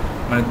পাওয়ারটা।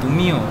 মানে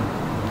তুমিও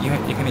কী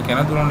হয়, এখানে কেন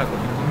তুলনা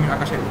করবে? তুমি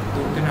আকাশে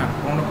উঠতে না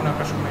কোনো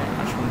একটা সময়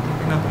আর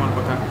শুনতে না তোমার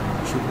কথা।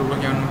 শুক্র গ্রহ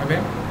কেমনভাবে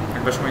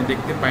একটা সময়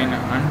দেখতে পাই না,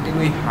 আনটিল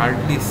উই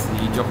হার্ডলি সি,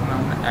 যখন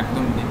আমরা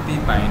একদম দেখতেই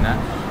পাই না,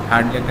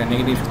 হার্ডলি একটা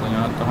নেগেটিভ শব্দ,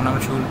 তখন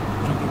আমরা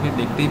শুক্রকে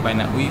দেখতেই পাই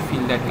না। We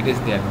feel that it is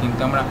there,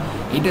 কিন্তু আমরা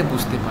এটা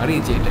বুঝতে পারি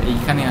যে এটা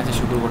এইখানে আছে,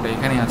 শুক্র গ্রহটা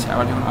এখানে আছে।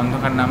 আবার যখন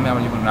অন্ধকার নামবে,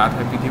 আবার যখন রাত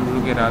হয়,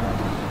 পৃথিবীগুলোকে রাত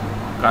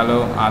কালো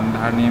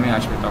আন্ধার নেমে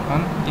আসবে, তখন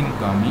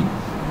কিন্তু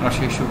আমরা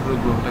সেই শুক্র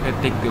গ্রহটাকে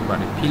দেখতেও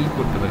পারি, ফিল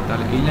করতে পারি।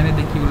 তাহলে এই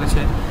লাইনেতে কী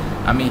বলেছে?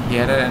 আমি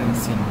হিয়ারার অ্যান্ড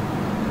সিন,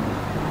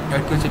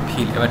 এবার কী হচ্ছে?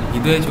 ফিল। এবার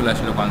হৃদয়ে চলে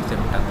আসলো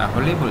কনসেপ্টটা।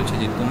 তাহলেই বলছে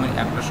যে তুমি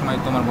একটা সময়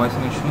তোমার ভয়েস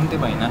আমি শুনতে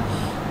পাই না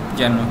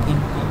যেন,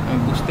 কিন্তু আমি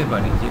বুঝতে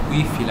পারি যে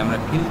উই ফিল, আমরা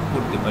ফিল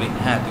করতে পারি,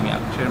 হ্যাঁ তুমি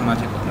আকাশের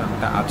মাঝে কোথাও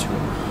একটা আছো।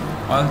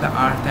 All the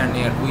earth and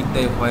air with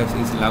the voice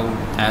is loud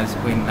as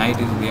when night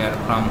is there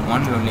from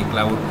one lonely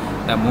cloud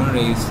the moon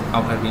raise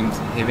of her beans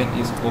haven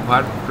is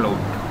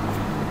ওভারফ্লোড।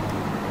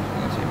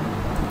 ঠিক আছে,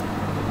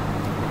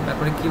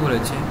 তারপরে কী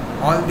বলেছে?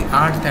 All the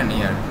earth and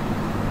air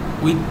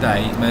with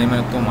দাই,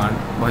 মানে তোমার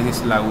voice is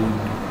loud.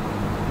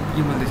 কী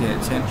বলতে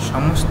চেয়েছেন?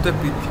 সমস্ত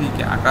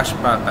পৃথিবীকে, আকাশ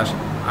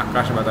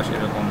বাতাস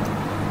এরকম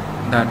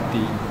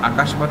ধরতি,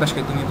 আকাশ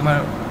বাতাসকে তুমি তোমার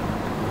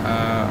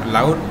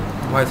লাউড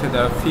ভয়েসের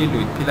দ্বারা ফিল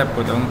আপ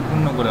করতে এবং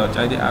পূর্ণ করে দাও।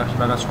 চাইলে আকাশ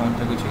বাতাস সমস্ত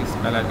কিছু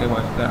স্কাইলার্কের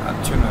ভয়েসের দ্বারা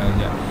আচ্ছন্ন হয়ে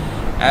যায়।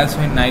 As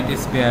when night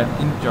is bear,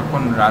 কিন্তু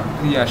যখন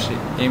রাত্রি আসে,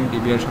 এমটি,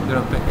 বেয়ার শব্দের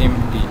অর্থ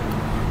MT,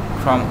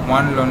 from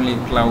one lonely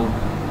cloud,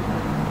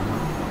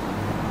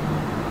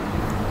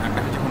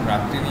 আকাশে যখন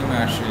রাত্রি নেমে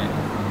আসে,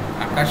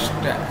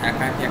 আকাশটা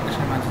একাকি,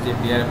 আকাশের মাঝে যে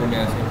বেয়ার বলে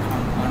আছে,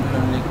 ফ্রম ওয়ান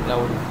লোনলি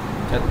ক্লাউড,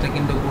 যাতে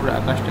কিন্তু পুরো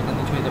আকাশটা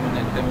কিন্তু ছুঁয়ে যাবে না,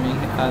 একটা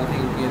মেঘের কাল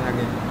থেকে উঠিয়ে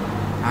থাকে,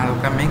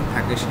 হালকা মেঘ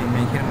থাকে, সেই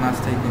মেঘের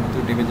মাঝটাই কিন্তু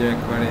ডেবে যাবে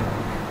একবারে,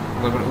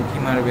 একবার উঁকি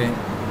মারবে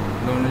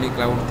লোনলি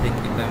ক্লাউড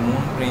থেকে। The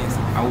moon raise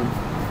out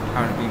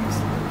her beans,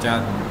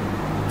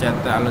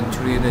 চাঁদটা আলো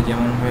ছড়িয়ে দেয়,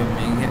 যেমনভাবে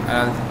মেঘের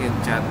আড়াল থেকে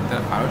চাঁদটা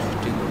আলো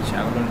সৃষ্টি করছে,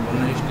 আলোর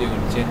বন্য সৃষ্টি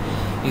করছে।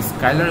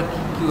 স্কাইলার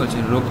কী করছে?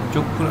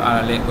 লোকচক্ষুর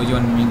আড়ালে, ওই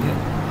যেমন মেঘের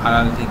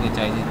আড়াল থেকে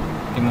চাইছে,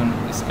 তেমন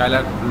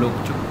স্কাইলার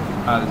লোকচক্ষুর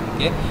আড়াল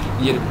থেকে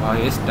নিজের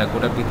ভয়েসটা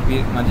গোটা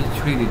পৃথিবীর মাঝে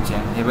ছড়িয়ে দিচ্ছে।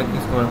 হেভেন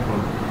ইজ ওভারফ্লো,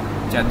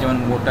 যার যেমন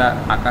গোটা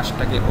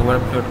আকাশটাকে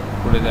ওভারফ্লো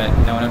করে দেয়,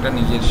 তেমন একটা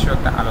নিজস্ব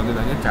একটা আলোতে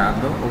থাকে,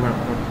 চাঁদও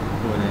ওভারফ্লো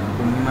করে দেয়।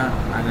 পূর্ণিমা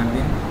আগের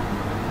দিন,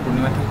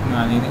 পূর্ণিমা থেকে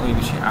পূর্ণিমা আগের দিন ওই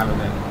বেশি আলো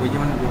দেয়। ওই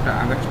যেমন গোটা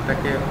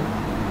আকাশটাকে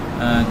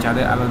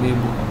চাঁদের আলো দিয়ে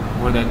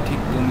ভরে দেয়, ঠিক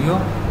তুমিও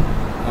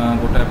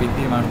গোটা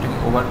পৃথিবীর মানুষটাকে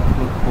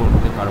ওভারফ্লো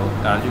করতে পারো।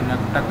 তার জন্য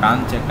একটা গান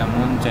চাই, একটা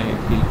মন চাই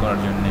ফিল করার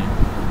জন্যে।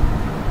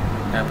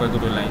 তারপর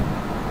দুটো লাইন,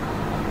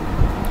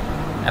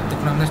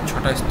 এতক্ষণ আমাদের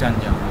 6টা স্ট্যান্ড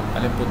যাওয়া।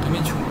 তাহলে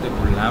প্রথমেই শুনতে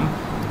বললাম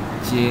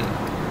যে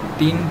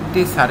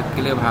তিনটে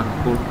সার্কেলে ভাগ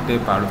করতে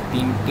পারো,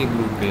 তিনটে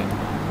গ্রুপে।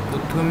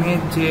 প্রথমে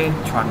যে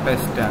 6টা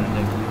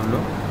স্ট্যান্ডা কি হলো,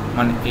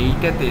 মানে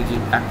এইটাতে যে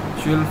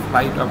actual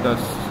flight of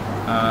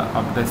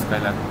the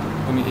Skylark,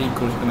 তুমি এই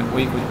করছো, তুমি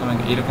ওই করছো,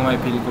 তোমাকে এরকমভাবে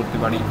ফিল করতে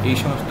পারি, এই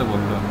সমস্ত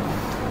বললো।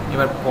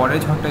 এবার পরে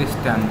 6টা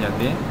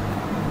স্ট্যান্ডাতে,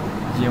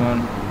 যেমন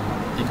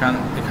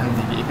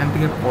এখান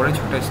থেকে পরে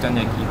 6টা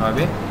স্ট্যান্ডা কী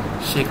হবে,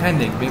 সেখানে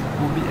দেখবে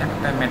খুবই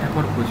একটা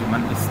মেটাফর খুঁজে,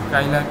 মানে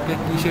স্কাইলার্ককে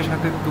কিসের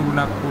সাথে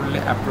তুলনা করলে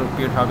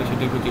অ্যাপ্রোপ্রিয়েট হবে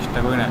সেটা একটু চেষ্টা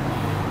করি না,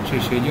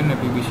 সেই জন্য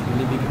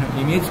বেসিক্যালি বিভিন্ন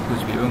ইমেজ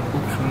খুঁজবে এবং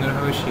খুব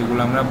সুন্দরভাবে সেগুলো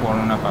আমরা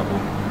বর্ণনা পাবো।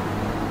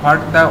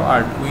 What the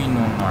art we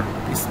know not,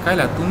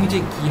 Skylark তুমি যে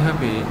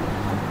কীভাবে,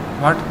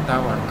 হোয়াট দ্য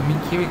আর্ট তুমি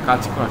কীভাবে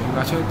কাজ করো, সেই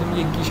কাজে তুমি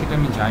যে কী সেটা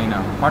আমি জানি না।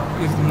 হোয়াট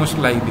ইজ মোস্ট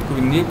লাইকলি, খুব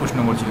নিজেই প্রশ্ন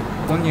করছে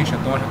কোন জিনিসটা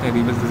তোমার সাথে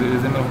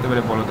রিজেম্বল হতে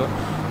পারে বলো তো।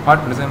 হোয়াট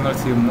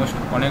রিজেম্বলস ইউ মোস্ট,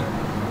 অনেক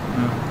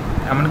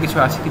এমন কিছু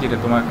আছে কি যেটা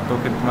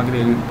তোমাকে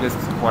রিপ্লেস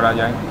করা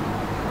যায়।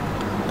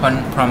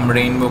 From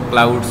rainbow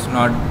clouds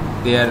not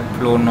there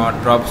flow not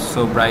drops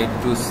so bright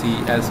two C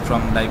as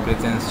from দাই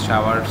presence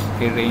showers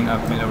A rain of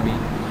melody.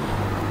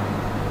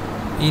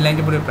 এই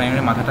লাইনটি পরে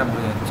প্রাইমারি মাথাটা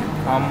বোঝা যাচ্ছে।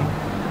 ফ্রম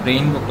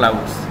রেইনবো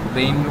ক্লাউডস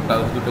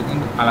দুটো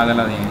কিন্তু আলাদা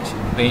আলাদা জিনিস।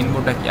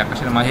 রেইনবোটা কি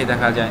আকাশের মাঝে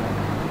দেখা যায়,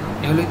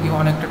 এগুলো কি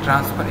অনেকটা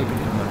ট্রান্সফার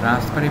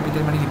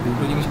এপিথেল মানে কি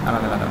দুটো জিনিস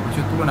আলাদা আলাদা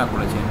কিছু তুলনা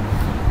করেছেন।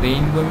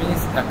 Rainbow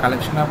means the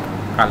collection of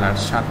colour,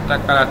 7টা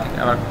colour থেকে,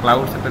 আবার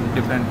ক্লাউডস একটা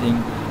ডিফারেন্ট থিং,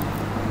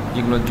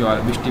 যেগুলো জল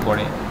বৃষ্টি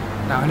পড়ে।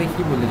 তাহলে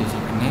কি বলতে চাইছি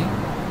এখানে,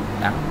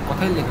 এক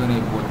কথায় লেখনে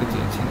বলতে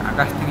চেয়েছেন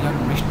আকাশ থেকে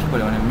যখন বৃষ্টি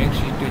পড়ে, মানে মেঘ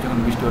সৃষ্টি হয়ে যখন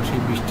বৃষ্টি পড়ে,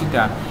 সেই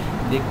বৃষ্টিটা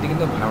দেখতে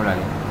কিন্তু ভালো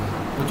লাগে।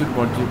 প্রচুর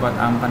বজ্রপাত,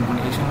 আমপান কোনো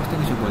এই সমস্ত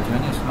কিছু বলছে না,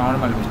 যে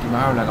নর্মাল বৃষ্টি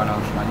ভালো লাগে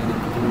অনেক সময়, যদি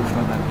প্রচুর উষ্ণ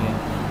থাকে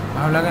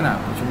ভালো লাগে না,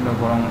 প্রচণ্ড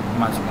গরম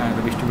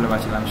বৃষ্টিগুলো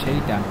বাঁচলাম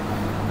সেইটা।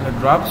 তাহলে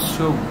drops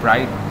so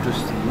bright two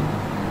C,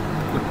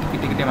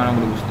 কেটে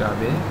মানগুলো বুঝতে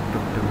হবে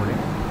টুকটু করে,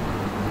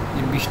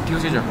 যে বৃষ্টি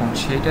হচ্ছে যখন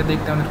সেইটা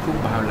দেখতে আমাদের খুব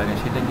ভালো লাগে,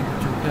 সেটা কিন্তু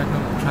চোখে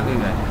একদম পোষাতে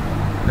যায়,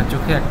 এটা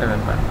চোখে একটা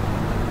ব্যাপার।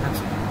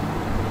 আচ্ছা,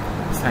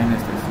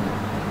 sinus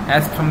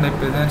as from the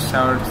present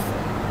showers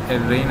A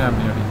rain of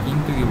melody,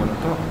 কিন্তু কি বলো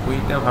তো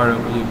ওইটা ভালো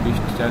লাগলো, যে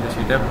বৃষ্টিটা আছে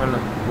সেটা ভালো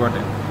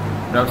বটে।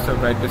 Drops of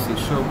bright two C,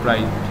 so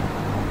bright,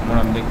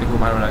 মরম দেখতে খুব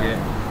ভালো লাগে।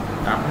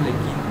 তাহলে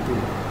কিন্তু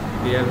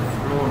দেয়ার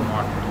ফ্লো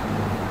নট,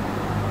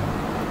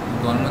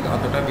 তোমার মধ্যে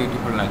অতটা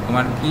বিউটিফুল লাগে।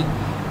 তোমার কি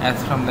as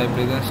from the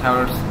present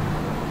showers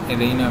A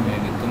rain of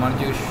melody, তোমার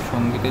যে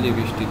সঙ্গীতে যে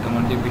বৃষ্টি,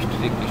 তোমার যে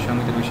বৃষ্টির একটি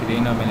সঙ্গীতে বৃষ্টি,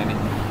 রেইন অফ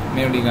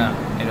মেলোডি গান,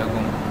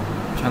 এরকম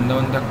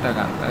ছন্দবন্ত একটা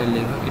গান। তাহলে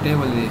লেখক এটাই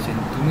বলে দিয়েছেন,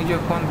 তুমি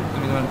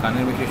তোমার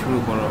গানের বিষয় শুরু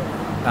করো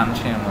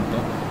তানসেনের মতো,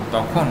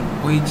 তখন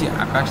ওই যে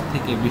আকাশ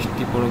থেকে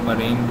বৃষ্টি পড়ুক বা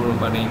রেইনবো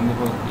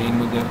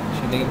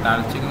সে থেকে তার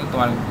চেয়ে কিন্তু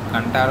তোমার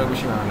গানটা আরও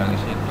বেশি ভালো লাগে।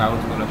 সেই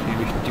ক্লাউড বলো, সেই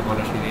বৃষ্টি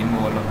বলো, সেই রেইনবো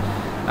বলো,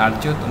 তার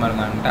চেয়েও তোমার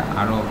গানটা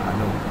আরও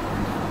ভালো।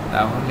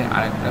 তাহলে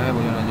আরেকটাভাবে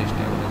বোঝানোর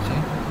চেষ্টা করেছে,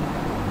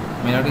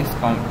 melodies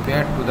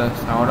compare to the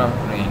sound of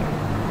rain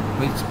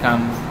which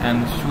comes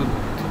and should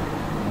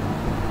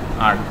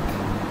আর্থ।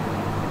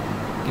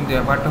 কিন্তু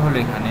ব্যাপারটা হলো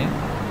এখানে,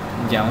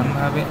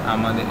 যেমনভাবে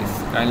আমাদের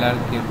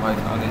স্কাইলার্কের ভয়েস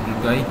আমাদের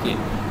হৃদয়কে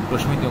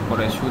প্রশমিত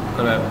করে, শুদ্ধ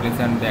করে,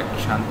 প্রেজেন্ট দেয়, একটা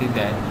শান্তি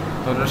দেয়,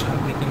 ততটা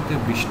শান্তি কিন্তু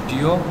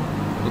বৃষ্টিও,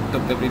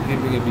 উত্তপ্ত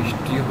পৃথিবীকে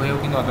বৃষ্টি হয়েও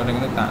কিন্তু অতটা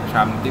কিন্তু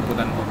শান্তি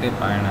প্রদান করতে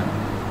পারে না।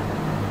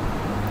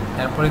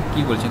 তারপরে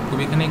কী বলছেন খুব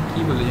এখানে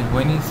কী বলেছেন,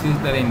 when he sees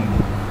the rain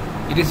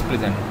it is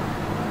present,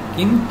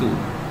 কিন্তু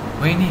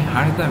when he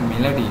heard the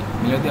melody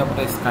of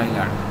the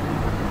Skylark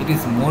it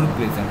is more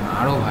present,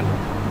 আরও ভালো।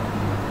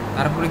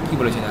 তারপরে কী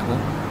বলেছে দেখো,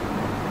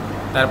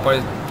 তারপরে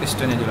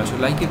স্টেনে চলে আসো,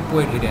 লাইক এ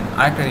পোয়েট হিডেন,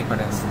 আরেকটা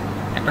রেফারেন্স,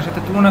 একটার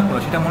সাথে তুলনা করলো,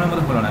 সেটা মনের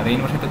মতো হলো না,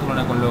 রেইনবোর সাথে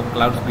তুলনা করলো,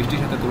 ক্লাউডস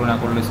বৃষ্টির সাথে তুলনা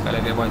করলো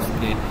স্কাইলার্কের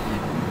ভয়েসকে,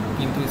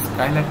 কিন্তু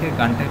স্কাইলার্কের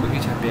গানটা বেশি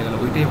ছাপিয়ে গেলো,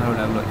 ওইটাই ভালো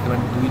লাগলো। এবার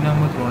 2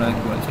 নম্বর তুলনা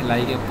কী বলেছে,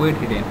 লাইক এ পোয়েট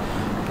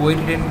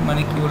হিডেন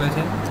মানে কী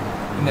বলেছে,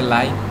 in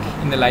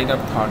the light off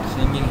thought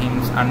singing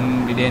hymns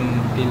আনবিডেন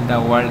till the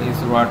world is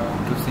watt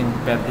two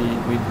sympathy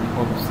with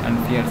Hopes and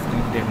fierce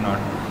included not.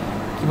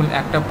 কী বলে,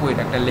 একটা পোয়েট,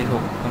 একটা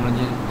লেখক, তোমরা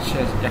যে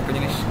একটা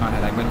জিনিস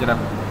মাথায় রাখবেন, যারা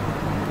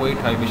পোয়েট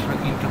হয় বেশিরভাগ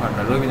ইন্ট্রোভার্ট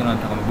হয়, রবীন্দ্রনাথ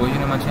ঠাকুর,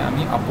 বইজনের মাঝে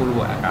আমি অপূর্ব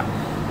একা,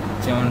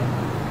 যেমন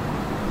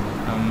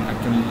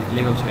একজন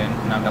লেখক ছিলেন,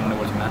 নামটা মনে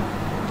পড়ছে না,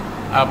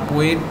 a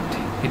poet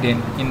hidden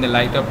in the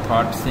light off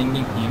thought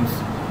singing hymns.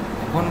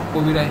 এখন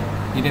কবিরা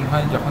হিডেন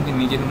হয় যখন তিনি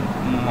নিজের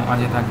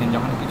মাঝে থাকেন,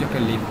 যখন কিছু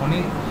একটা লেখনী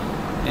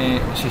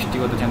সৃষ্টি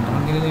করতে চান,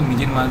 তখন কিন্তু তিনি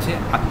নিজের মাঝে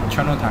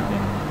আচ্ছন্ন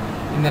থাকেন।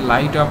 In the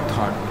light off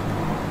thought,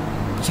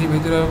 কিসের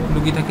ভেতরে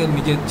লুকিয়ে থাকে,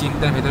 নিজের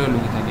চিন্তার ভেতরে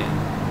লুকিয়ে থাকে।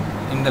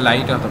 ইন দ্য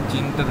লাইট অফ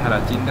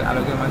চিন্তার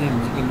আলোকের মাঝে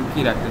নিজেকে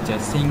লুকিয়ে রাখতে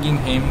চায়। সিঙ্গিং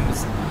হেমস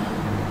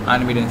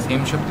আনবিডেন্স,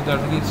 হেম শব্দের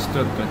অর্থ কি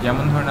স্তোত্র,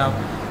 যেমন ধরে নাও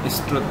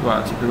স্তোত্র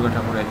আছে দুর্গা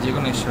ঠাকুরের, যে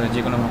কোনো ঈশ্বরের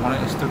যে কোনো ভগবানের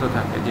স্তোত্র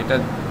থাকে,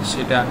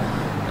 সেটা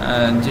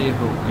যে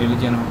হোক,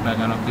 রিলিজিয়ান হোক না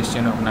কেন,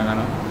 খ্রিস্টান হোক না কেন,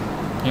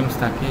 হেমস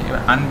থাকে।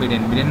 এবার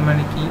বিডেন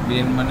মানে কি,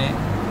 বিডেন মানে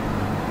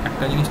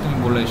একটা জিনিস তুমি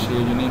বলে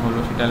সেই জন্যই হলো,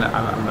 সেটা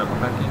আলাদা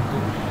কথা, কিন্তু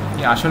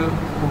এই আসল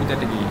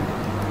কবিতাটা কি,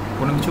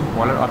 কোনো কিছু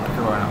বলার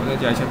অপেক্ষা করে না, ওদের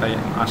চাইছে তাই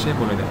আসে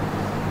বলে দেয়।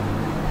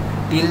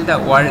 টিল দ্য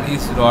ওয়ার্ল্ড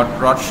ইজ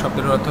রট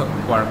শব্দের অর্থ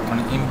ওয়ার্ক,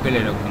 মানে ইম্পেল,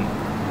 এরকম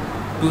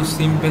two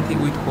sympathy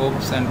with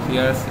Hopes and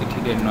fierce it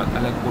hidden not.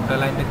 তাহলে গোটা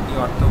লাইনের কী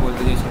অর্থ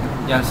বলতে চাইছে,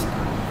 জাস্ট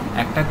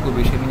একটা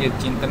কবি সে নিজের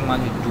চিন্তার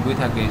মাঝে ডুবে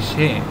থাকে,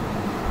 সে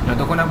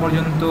যতক্ষণ না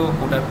পর্যন্ত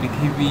গোটা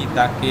পৃথিবী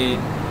তাকে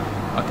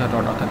অর্থাৎ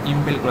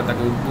ইম্পেল করে,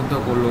 তাকে উদ্বুদ্ধ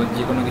করলো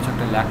যে কোনো কিছু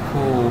একটা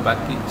লেখো বা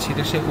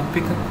সেটা সে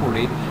উপেক্ষা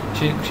করে,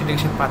 সেটাকে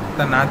সে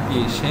পাত্তা না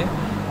দিয়ে সে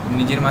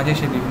নিজের মাঝে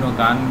সে বিভিন্ন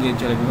গান গিয়ে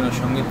চলে, বিভিন্ন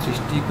সঙ্গীত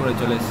সৃষ্টি করে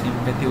চলে।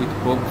 Sympathy with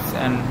Hopes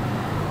and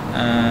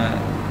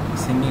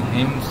singing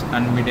hymns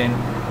আনবিডেন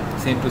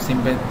say two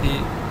sympathy.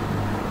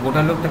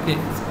 গোটা লোকটাকে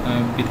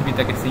পৃথিবী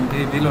তাকে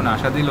সিম্প্যাথি দিল না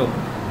আশা দিল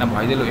না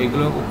ভয় দিল,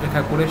 এগুলো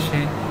উপেক্ষা করে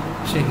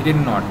সে হিডেন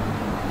নট,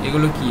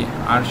 এগুলো কি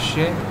আর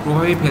সে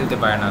প্রভাবই ফেলতে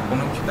পারে না,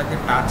 কোনো কিছু তাকে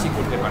টাচই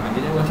করতে পারে না। যে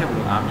যা বলছে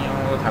বলো আমি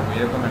আমার মতো থাকবো,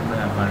 এরকম একটা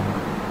ব্যাপার,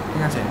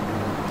 ঠিক আছে।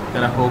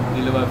 তারা হোপ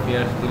দিল বা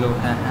ফিয়ার্স দিল,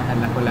 হ্যাঁ হ্যাঁ হ্যাঁ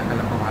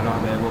লেখো ভালো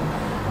হবে, এবং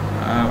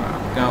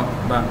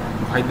বা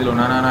ভয় দিল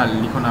না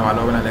লিখো না ভালো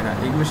হবে না লেখা,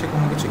 এগুলো সে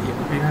কোনো কিছু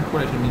উপেক্ষা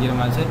করে সে নিজের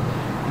মাঝে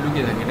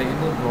লুকিয়ে থাকে। এটা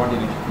কিন্তু ব্রড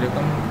জিনিস,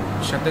 এরকম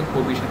সাথে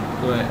কবির সাথে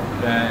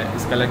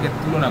স্কালারকে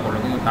তুলনা করলো,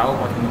 কিন্তু তাও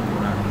পছন্দ করলো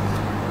না।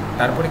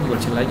 তারপরে কী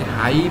বলছে, লাইক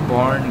হাই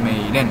বর্ন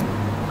মেইডেন,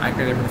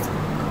 আরেকটা রেফারেন্স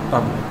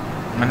পাবো,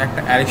 মানে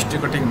একটা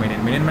অ্যারিস্টোক্রেটিক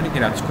মেডেন মানে কি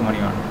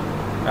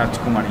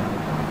রাজকুমারী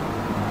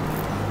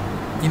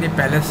ইন এ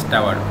প্যালেস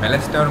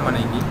টাওয়ার মানে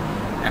কি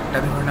একটা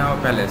ধরে নেওয়া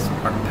প্যালেস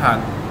অর্থাৎ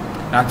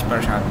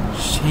রাজপ্রাসাদ,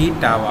 সেই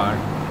টাওয়ার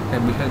একটা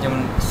বিশাল, যেমন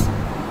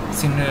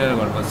সিন্ডারেলার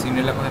গল্প,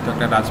 সিন্ডারেলা কোথায় তো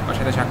একটা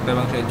রাজপ্রাসাদে থাকতো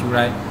এবং সেই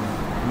চূড়ায়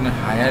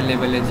হায়ার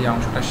লেভেলে যে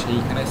অংশটা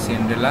সেইখানে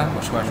সিন্ডারেলা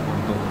বসবাস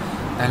করতো।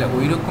 তাহলে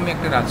ওই রকমই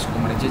একটা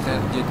রাজকুমারী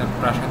যে তার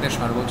প্রাসাদের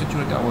সর্বোচ্চ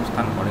চূড়াতে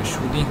অবস্থান করে,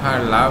 শুধিং হার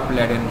লাভ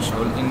ল্যাডেন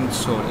সোল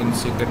ইন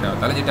সিক্রেট টাওয়ার।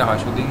 তাহলে যেটা হয়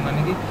শুধিং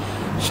মানে কি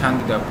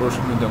শান্তি দেওয়া,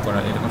 প্রশমিত করা,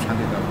 এরকম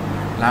শান্তি দেওয়া।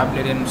 লাভ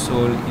ল্যাডেন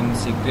সোল ইন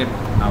সিক্রেট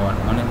টাওয়ার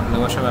মানে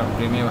ভালোবাসা বা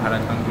প্রেমে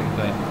ভারাক্রান্ত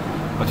হৃদয়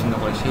পছন্দ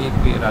করে। সেই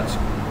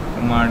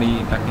রাজকুমারী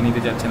তাকে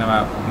নিতে যাচ্ছে না, বা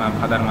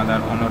ফাদার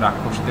মাদার অন্য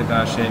রাক্ষসদের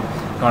তার সে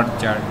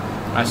টর্চার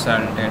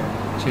অ্যাসাল্টেড,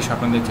 সে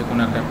স্বপ্ন দেখছে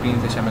কোনো একটা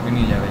প্রিন্স এসে আমাকে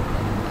নিয়ে যাবে,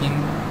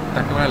 কিন্তু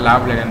তাকে বলে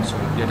লাভ লেডেন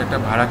সোল, যেটা একটা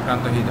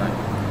ভারাক্রান্ত হৃদয়।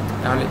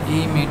 তাহলে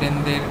এই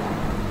মেডেনদের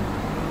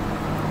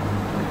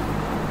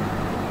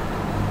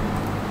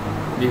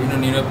বিভিন্ন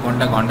নীরব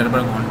ঘন্টার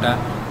পর ঘন্টা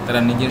তারা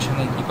নিজের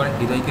সঙ্গে কী করে,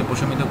 হৃদয়কে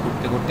প্রশমিত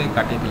করতে করতে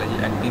কাটিয়ে ফেলেছে।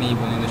 একদিন এই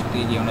বন্ধুদের সাথে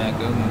কেউ না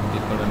কেউ মুক্তি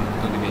করবে,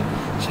 মুক্ত দেবে,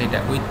 সেটা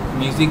with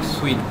music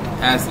sweet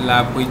as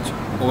love which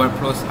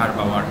ওভারফ্লোস her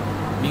power.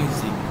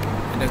 Music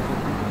এটা খুব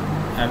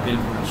অ্যাপেল,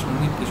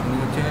 সঙ্গীত কি,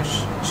 সঙ্গীত হচ্ছে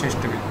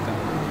শ্রেষ্ঠ বিদ্যা।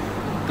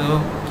 তো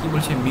কী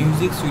বলছে,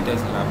 মিউজিক সুইট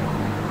অ্যাজ লাভ,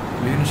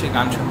 বিভিন্ন সে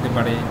গান শুনতে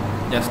পারে,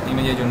 জাস্ট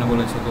ইমেজের জন্য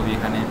বলেছে কবি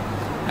এখানে।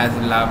 অ্যাজ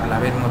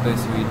লাভের মতো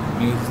sweet,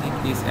 music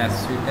is as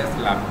sweet as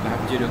লাভ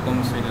যেরকম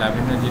সুইট,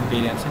 লাভের যে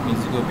পেন আছে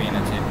মিউজিকও পেন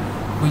আছে।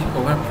 হুইচ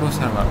ওভারফ্লোস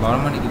হার পাওয়ার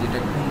মানে কি, যেটা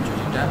কুঞ্জ,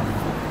 যেটা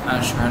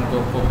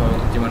স্বয়ংকক্ষ,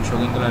 যেমন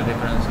শকুন্তলার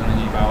রেফারেন্স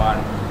অনুযায়ী পাওয়ার,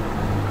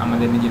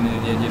 আমাদের নিজের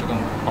যেরকম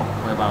কক্ষ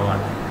হয় পাওয়ার।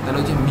 তাহলে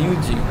ওই যে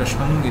মিউজিক, একটা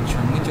সঙ্গীত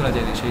চলা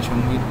যায়, সেই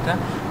সঙ্গীতটা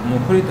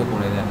মুখরিত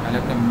করে দেয়। তাহলে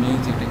একটা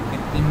মিউজিক, একটা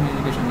কৃত্রিম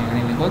মিউজিকের সঙ্গে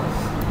এখানে লেখক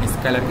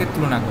স্কালারকে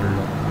তুলনা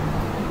করলো।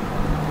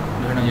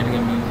 ধরে না যেটাকে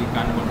মিউজিক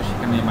গান করতো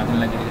সেখানে মাঝে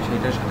লাগিয়েছে,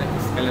 সেটার সাথে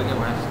স্কালারকে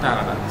ভয়েসটা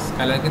আলাদা।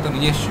 স্কালারকে তো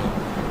নিজস্ব,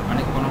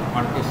 মানে কোনো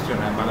অর্কেস্ট্রা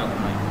নয়, বাদক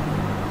নয়,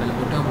 তাহলে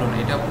ওটাও হলো না,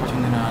 এটাও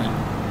পছন্দ না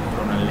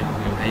হলো না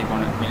ভাই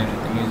মেনের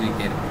সাথে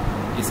মিউজিকের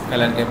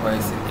স্কালারকে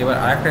ভয়েস। এবার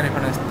আরেকটা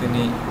রেফারেন্স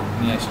তিনি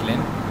নিয়ে আসলেন,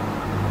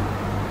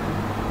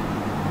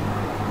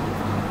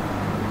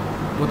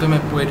 প্রথমে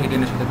পোয়েট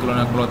হিডেনের সাথে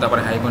তুলনা করলো,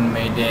 তারপরে হাইবন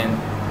মেইডেন,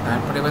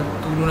 তারপরে এবার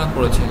তুলনা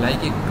করেছে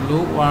like a glow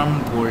worm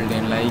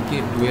golden like a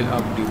dual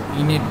of due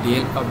in a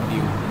del of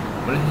due.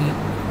 বলেছে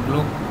গ্লো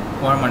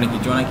ওয়ার্ম মানে কি,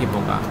 জোনাকি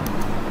পোকা,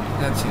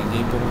 ঠিক আছে,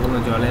 যেই পোকাগুলো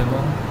জলে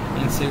এবং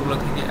ইনসেক্টগুলো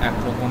থেকে এক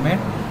রকমের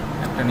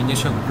একটা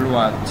নিজস্ব গ্লো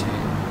আছে,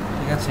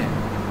 ঠিক আছে,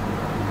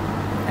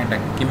 একটা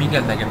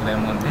কেমিক্যাল থাকে তাদের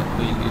মধ্যে,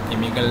 ওই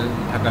কেমিক্যাল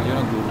থাকার জন্য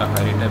গ্লোটা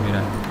হয়, এটা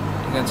বেরায়,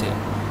 ঠিক আছে।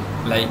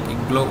 লাইক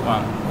গ্লো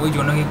ওয়ার্ম, ওই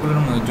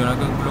জোনাকিগুলোর মধ্যে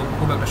জোনাকিগুলো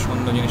খুব একটা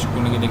সুন্দর জিনিস,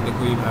 কোনোকে দেখতে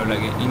খুবই ভালো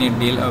লাগে। In a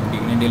del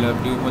of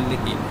due বলতে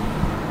কি,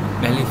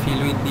 valley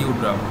fill with due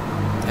drop,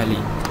 valley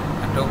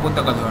একটা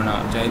উপত্যকা ধরে নাও,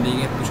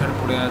 চারিদিকে তুষার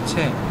পড়ে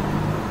আছে,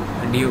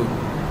 ডিউ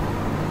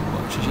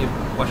শিশির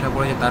বসা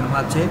পড়েছে, তার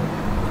মাঝে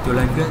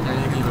জোনাকিরা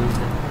চারিদিকে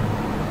রয়েছে।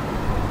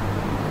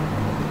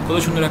 কত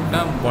সুন্দর একটা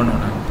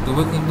বর্ণনা।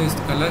 তবুও কিন্তু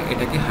স্কালার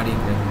এটাকে হারিয়ে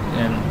দেয়,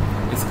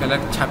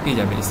 স্কালার ছাপিয়ে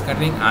যাবে।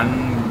 স্ক্যাটারিং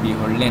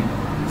আনবিহোল্ডেন,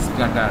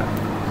 স্ক্যাটার,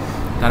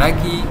 তারা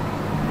কি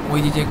ওই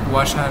যে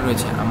কুয়াশা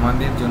রয়েছে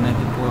আমাদের জন্য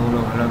কি পুরোগুলো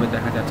ভালোভাবে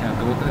দেখা যাচ্ছে না,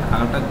 তবুও তাদের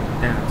আলোটা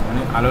দেখা যাচ্ছে,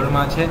 মানে আলোর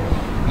মাঝে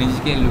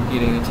নিজেকে লুকিয়ে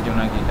রেখেছে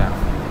জোনাকিটা,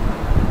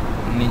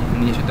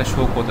 নিজের সাথে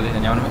শো করতে চাই না।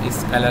 যেমন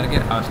স্কালারকে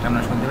আওয়াজটা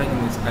আমরা শুনতে পাই,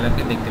 কিন্তু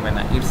স্কালারকে দেখতে পাই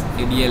না। ইটস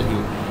এরিয়াল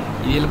হিউ,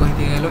 এরিয়াল কোথা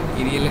থেকে গেলো,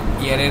 এরিয়াল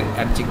এয়ারের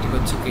অ্যাডজেক্টিভ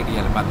হচ্ছে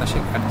এরিয়াল,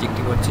 বাতাসের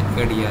অ্যাডজেক্টিভ হচ্ছে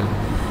এরিয়াল।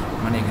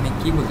 মানে এখানে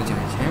কী বলতে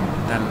চাইছে,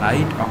 দ্য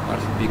লাইট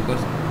অকার্স বিকজ,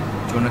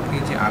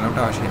 জোনাকির যে আলোটা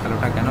হয় সেই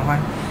আলোটা কেন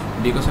হয়,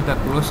 because of the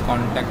close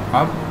contact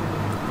of,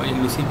 ওই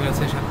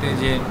লুসিফেরাসের সাথে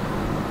যে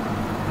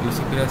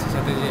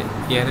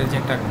এয়ারের যে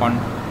একটা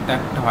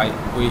কন্ট্যাক্ট হয়,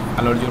 ওই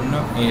আলোর জন্য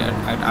এই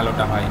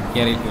আলোটা হয়।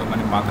 এয়ারের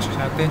মানে বাতাসের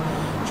সাথে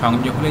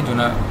সংযোগ হলে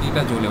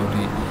জোনাকিটা জ্বলে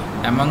ওঠে।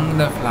 Among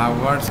the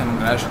flowers and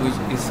grass which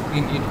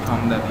screen it from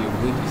the view,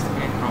 which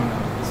screen from the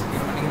view,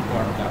 screen মানে কি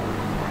পর্দা।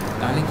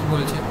 তাহলে কী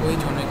বলছে, ওই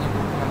জন্য কিন্তু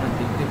আমরা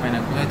দেখতে পাই না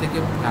কোথায় থেকে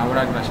ফ্লাওয়ার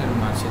আর গ্রাসের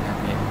মাঝে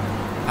থাকে।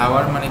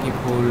 ফ্লাওয়ার মানে কি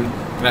ফুল,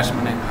 গ্রাস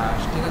মানে ঘাস,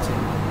 ঠিক আছে।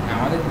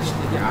 আমাদের দৃষ্টি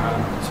থেকে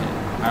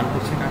আড়াল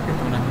করছে কাকে,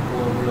 তো নাকি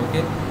ওগুলোকে,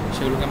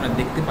 সেগুলোকে আমরা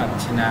দেখতে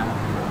পাচ্ছি না।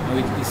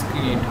 উইথ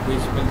স্ক্রিন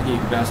হুইচ বলতে কি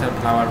গ্রাস আর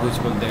ফ্লাওয়ার, হুইচ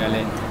বলতে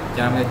গেলে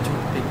যারা আমাদের চোখ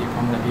থেকে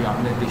ফ্রম দ্য ভিউ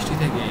আমাদের দৃষ্টি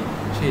থেকে,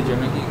 সেই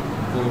জন্য কি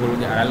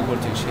ওগুলোকে আড়াল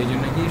করছে, সেই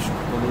জন্য কি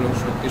ওগুলো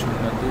সত্যি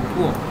সুন্দর।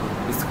 তবুও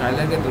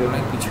স্কাইলারকে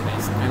তুলনায় কিছু নেই,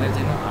 স্কাইলার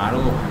যেন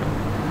আরও ভালো।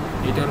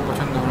 এটা ওর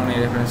পছন্দ হলো না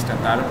এই রেফারেন্সটা।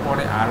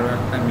 তারপরে আরও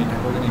একটা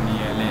মেটাফোর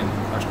নিয়ে এলেন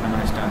 1 নম্বর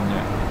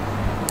স্ট্যান্জায়,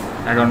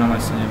 11 নম্বর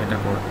স্ট্যান্জায়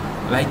মেটাফোর,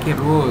 লাইক এ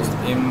রোজ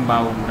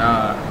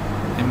এমবাউডার।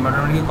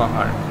 এমবাউডার মানে কি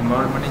কভার,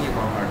 এমবাউডার মানে কি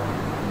কভার,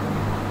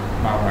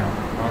 পাওয়ার,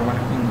 পাওয়ার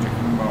মানে কুঞ্জ,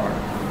 এমবাউডার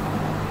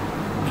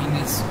in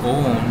its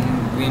own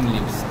green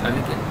leaves. তাহলে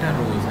কি একটা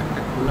রোজ,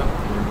 একটা গোলাপ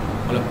ফুল,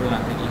 গোলাপ ফুল না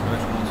থাকলে হবে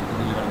সময় ছিল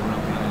দিলে গোলাপ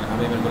ফুল না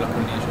হবে, এবার গোলাপ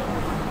ফুল নিয়ে আসো।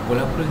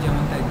 গোলাপ ফুল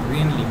যেমন তার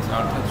গ্রিন লিভস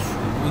অর্থাৎ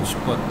সবুজ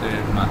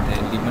পত্রের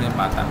মাথায়, লিভ মানে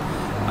পাতা,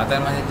 পাতার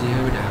মাঝে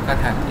যেভাবে ঢাকা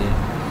থাকে,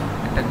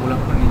 একটা গোলাপ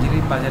ফুল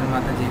নিজেরই পাতার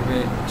মাথা যেভাবে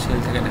শেল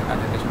থেকে ঢাকা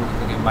থাকে শুরু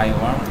থেকে by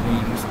worm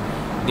winds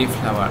D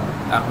flower.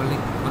 তাহলে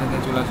কোথা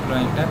থেকে চলে আসলো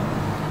এটা,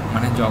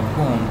 মানে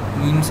যখন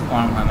উইন্ডস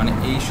ওয়ার্ম হয়, মানে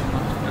এই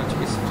সময়টা হচ্ছে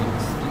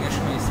স্প্রিংয়ের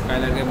সময়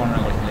স্কাইলারকে বর্ণনা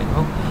করেছে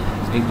লেখক।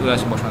 ঋতু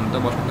আসে বসন্ত,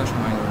 বসন্তের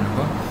সময় ধরে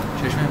রাখো,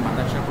 সেই সময়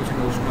বাতাসটা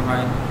প্রচণ্ড উষ্ণ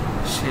হয়,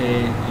 সে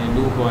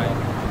লু হয়,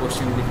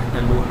 পশ্চিম দিকে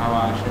একটা লু হাওয়া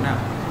আসে না।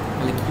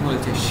 তাহলে কী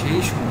বলছে, সেই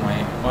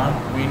সময়ে ওয়ার্ম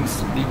উইন্ডস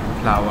ডি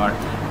ফ্লাওয়ার,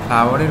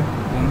 ফ্লাওয়ারের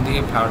ঘুম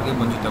থেকে ফ্লাওয়ারকে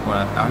বঞ্চিত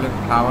করা। তাহলে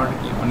ফ্লাওয়ার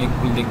কি অনেক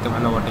ফুল দেখতে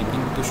ভালো বটে,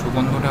 কিন্তু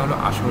সুগন্ধটা হলো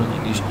আসল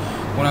জিনিস।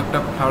 কোনো একটা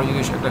ফ্লাওয়ার যদি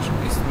একটা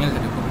স্মেল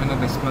থাকে, খুব সুন্দর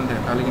একটা স্মেল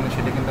থাকে, তাহলে কিন্তু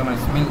সেটা কিন্তু আমরা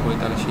স্মেল করি,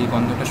 তাহলে সেই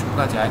গন্ধটা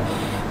শুকা যায়,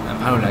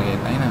 ভালো লাগে,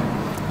 তাই না।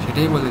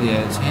 সেটাই বলে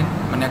দিয়েছেন,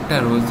 মানে একটা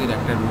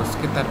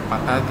রোজকে তার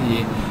পাতা দিয়ে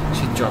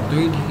সে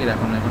যতই ঢেকে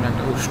রাখুন না এখন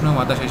একটা উষ্ণ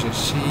বাতাস এসে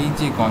সেই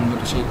যে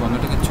গন্ধটা, সেই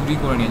গন্ধটাকে চুরি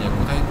করে নিয়ে যায়।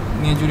 কোথায়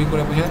নিয়ে চুরি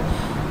করে বোঝায়,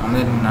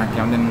 আমাদের নাকে,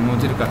 আমাদের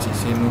নোজের কাছে,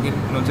 সেই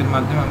নোজের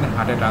মাধ্যমে আমাদের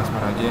হার্টে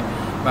ট্রান্সফার হয়, যে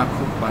বা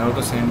খুব ভালো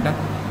তো সেন্টটা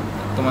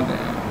তোমাদের,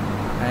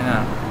 তাই না।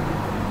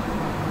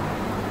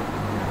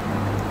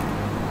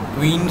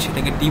 উইন্ড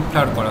সেটাকে ডিপ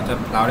ফ্লাওয়ার করা, অর্থাৎ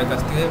ফ্লাওয়ারের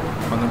কাছ থেকে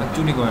গন্ধটা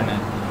চুরি করে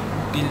নেয়।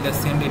 Till the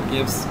Saint it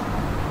gives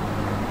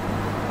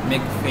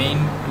make ফেইন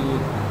two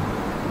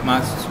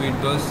much sweet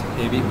those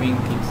heavy wing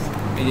things.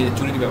 এই যে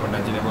চুরির ব্যাপারটা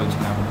যেটা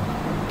বলছিলাম,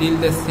 till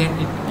the Saint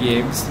it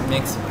gives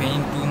makes ফেইন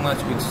too much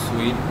with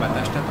sweet.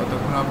 বাতাসটা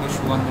ততক্ষণ অবধি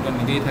সুগন্ধটা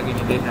নিতেই থাকে,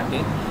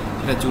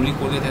 সেটা চুরি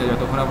করতে থাকে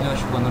যতক্ষণ পর্যন্ত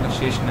সুগন্ধটা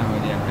শেষ না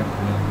হয়ে যায় একটা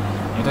ফুলে।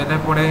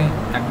 যতটার পরে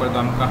একবার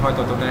দমকা হয়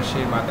ততটা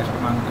সেই বাতাসের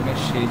মাধ্যমে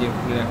সেই যে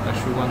ফুলের একটা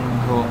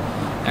সুগন্ধ,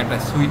 একটা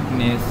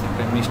সুইটনেস,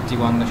 একটা মিষ্টি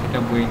গন্ধ সেটা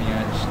বয়ে নিয়ে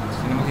আসে,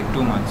 সেটার মধ্যে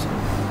two much.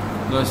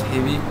 Those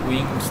heavy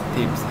wings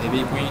থিপস,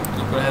 heavy wing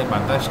কী করে হয়,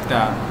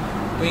 বাতাসটা,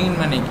 উইং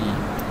মানে কি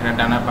একটা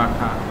ডানা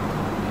পাখা,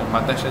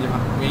 বাতাসটা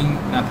যখন উইং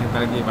না থাকে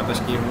তাহলে কি বাতাস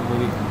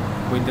কীভাবে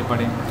বইতে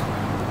পারে।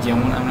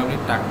 যেমন আমরা বলি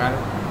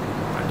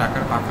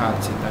টাকার পাখা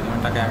আছে, তার জন্য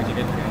টাকা এক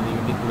জায়গায় থাকে না,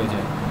 যেগুলি খুলে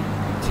যায়,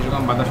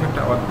 সেরকম বাতাসের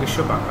একটা অদৃশ্য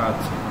পাখা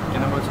আছে।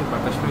 কেন বলছে,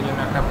 বাতাসের জন্য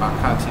একটা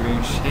পাখা আছে, এবং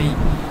সেই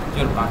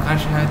যে পাখার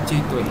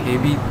সাহায্যেই তো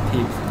হেভি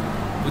থিপস,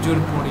 প্রচুর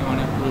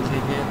পরিমাণে ফুল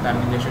থেকে তার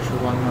নিজস্ব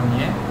সুগন্ধ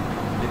নিয়ে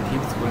যে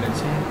থিপস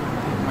বলেছে,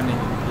 মানে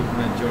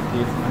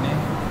থিপস মানে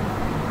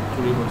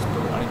চুরি বস্তু,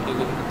 অনেক কেউ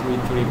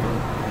চুরি করো,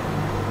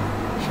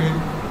 সেই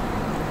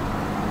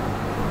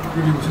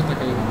চুরি বস্তু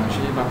থাকে না,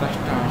 সেই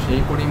বাতাসটা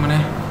সেই পরিমাণে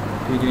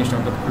এই জিনিসটা,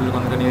 অর্থাৎ ফুলের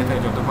গন্ধটা নিয়ে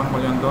থাকে যতক্ষণ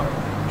পর্যন্ত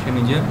সে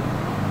নিজে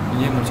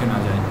মুছে না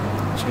যায়।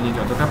 সে যে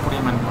যতটা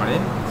পরিমাণ পারে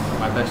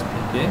বাতাস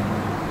থেকে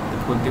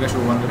ফুল থেকে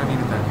সুগন্ধটা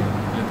নিতে থাকে,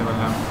 যেতে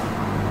পারলাম।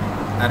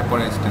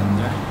 তারপরে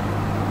স্ট্যান্জা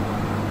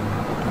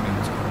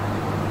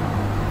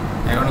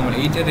 11 নম্বর,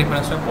 এইটার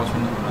রেফারেন্সটা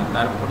পছন্দ হলো না।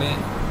 তারপরে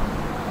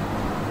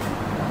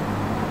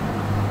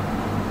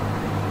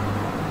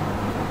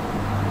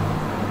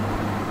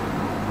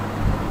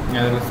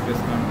স্পেস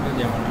কন্ট্রোল,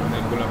 যেমন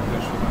আমাদের গোলাপ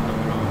ফুলের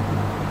সুগন্ধগুলো,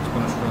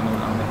 কোনো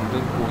সুগন্ধগুলো আমাদের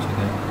ভিতরে পৌঁছে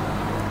দেয়,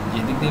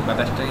 যেদিক দিয়ে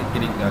বাতাসটাকে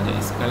কেড়ে দেওয়া যায়।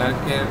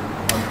 স্কাইলার্কের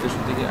অদৃশ্য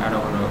থেকে আরও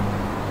হলো।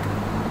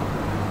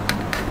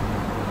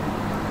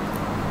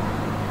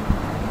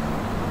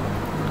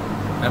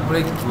 তারপরে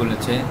কী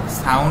বলেছে,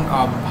 sound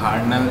of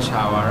Bernal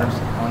showers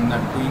on the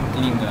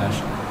twinkling glass,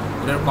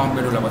 ওটার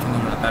কম্পেয়ার হলো পছন্দ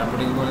হলো না।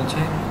 তারপরে কী বলেছে,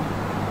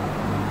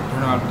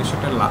 ধরুন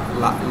অদৃশ্যটা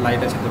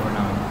লাইট আছে, ধরে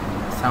নাও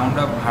sound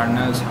of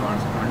Bernal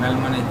showers. Bernal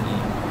মানে কি,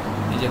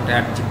 এই যে একটা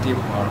অ্যাডজেক্টিভ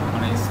হওয়ার,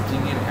 মানে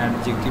স্প্রিংয়ের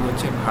অ্যাডজেক্টিভ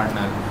হচ্ছে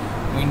Bernal,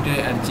 winter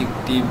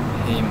adjective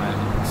হেইমার,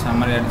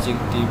 summer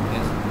adjective,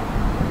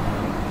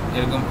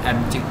 এরকম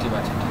অ্যাডজেক্টিভ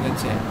আছে, ঠিক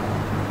আছে।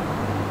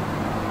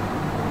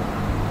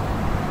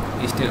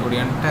 ইস্টের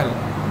ওরিয়েন্টাল,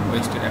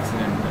 ওয়েস্টের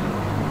অ্যাক্সিডেন্টাল।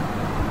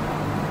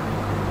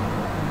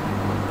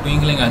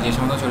 টুইঙ্কলিং গাছ, যে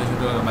সমস্ত ছোটো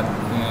ছোটো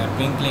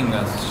টুইঙ্কলিং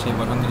গাছ, সেই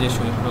বসন্তে যে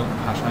ছোটো ছোটো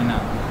ঘাস হয় না,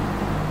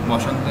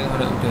 বসন্তে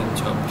ধরে উঠে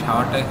সব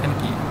শাওয়ারটা এখানে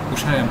কি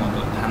তুষারের মতো,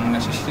 ধান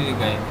গাছ শিশিরের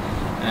গায়ে,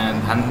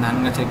 ধান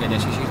গাছের গায়ে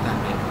শিশির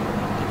থাকে,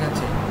 ঠিক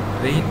আছে।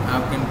 Rain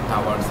up in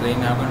flowers,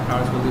 rain up in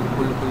flowers বলতে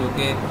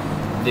ফুলগুলোকে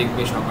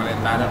দেখবে সকালে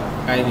তার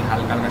গায়ে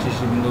হালকা হালকা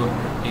শিশুবৃন্দ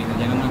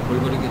যেন মনে ভুল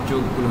করে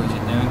চোখগুলো হয়েছে,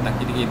 যেন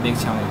তাকিয়ে দিকে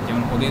দেখছে আমাদের,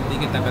 যেমন ওদের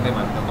দিকে তাকাতে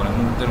বাধ্য করে,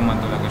 মুহূর্তের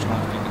মধ্যে লাগে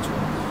সমস্ত কিছু।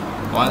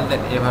 All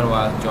that ever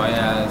was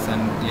জয়াস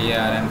and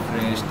clear and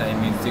fresh তাই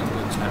মিউজিক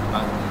উচ্ছার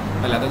পাক।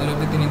 তাহলে এতদের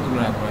অব্দি তিনি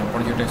তুলনা করেন।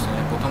 পরে যেটা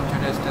স্ট্যান্ড প্রথম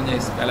ছয়টা স্ট্যান্ড যে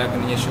স্কাইলার্কের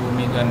নিজস্ব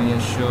ভূমিকা,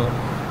 নিজস্ব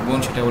গুণ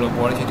সেটা বলো।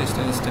 পরে সেটা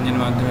স্ট্যান্ডের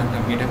মাধ্যমে একটা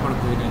মেটাফর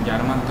খুঁজলেন,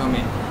 যার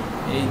মাধ্যমে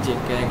এই যে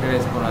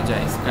ক্যারেক্টারাইজ করা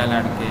যায়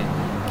স্কাইলার্ককে,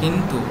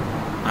 কিন্তু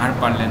আর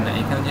পারলেন না।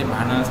 এখানে যে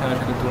ভার্নাল সাহেবের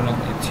সাথে তুলনা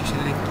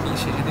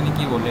শেষে তিনি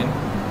কী বললেন,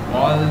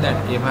 all that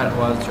ever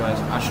was choice,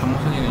 আর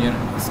সমস্ত জিনিস যেন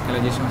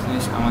স্কাইলার যে সমস্ত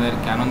জিনিস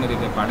আমাদেরকে আনন্দ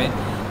দিতে পারে,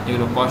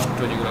 যেগুলো কষ্ট,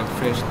 যেগুলো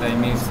ফ্রেশ তাই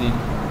মিউজিক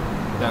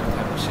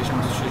থাকবে, সেই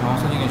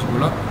সমস্ত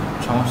জিনিসগুলো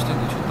সমস্ত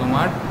কিছু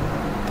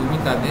তুমি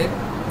তাদের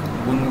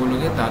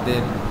গুণগুলোকে,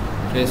 তাদের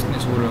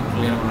ফ্রেশনেসগুলো,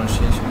 ক্লিয়ারগুলো,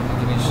 সেই সমস্ত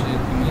জিনিসে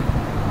তুমি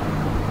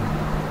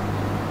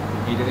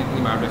এইটাতে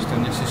তুমি 12টা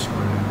স্ট্যান্ডার্ড শেষ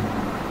করলেন।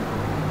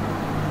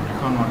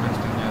 এখন 9টা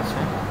স্ট্যান্ডার্ড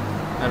আছে।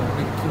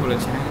 তারপরে কী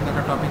বলেছে, এখানে কিন্তু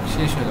একটা টপিক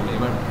শেষ হয়ে গেলো।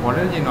 এবার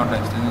পরের যে 9টা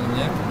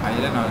স্ট্যান্ডার্ড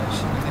ফাইনাল নলেজ,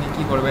 সেখানে তিনি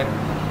কী করবেন,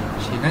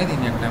 সেখানে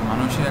তিনি একটা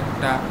মানুষের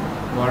একটা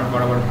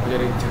বরাবর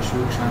খোঁজার ইচ্ছা,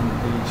 সুখ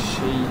শান্তি,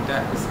 সেইটা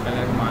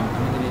স্কাইলার্কের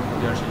মাধ্যমে তিনি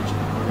খোঁজার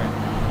চেষ্টা করবেন।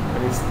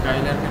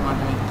 স্কাইলার্কের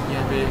মাধ্যমে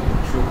কীভাবে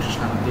সুখ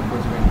শান্তি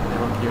খুঁজবেন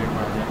এবং কীভাবে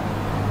করা যায়।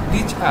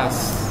 Teach us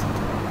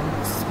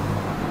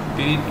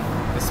spirit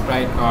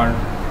Sprite or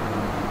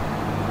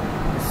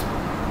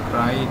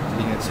Sprite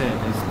লিখেছে,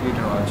 স্পিরিট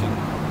হওয়া উচিত,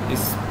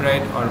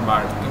 স্প্রাইট অর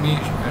বার্ড, তুমি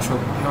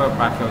শক্তি হওয়া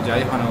পাখি হও,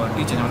 যাই হও না,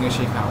 টিচার আমাকে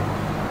শেখাও।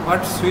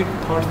 What sweet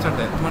thoughts R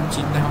that, তোমার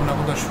চিন্তাভাবনা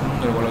কত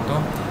সুন্দর বলো তো।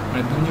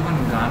 মানে তুমি যখন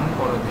গান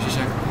করো, বিশেষ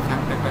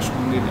থাকতে একটা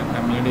সঙ্গীত, একটা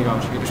মেলোডি গাও,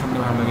 সেটা শুনতে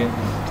ভালো লাগে।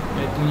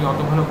 তুমি অত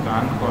ভালো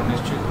গান করো,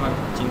 নিশ্চয়ই তোমার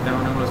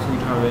চিন্তাভাবনাগুলো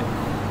সুইট হবে।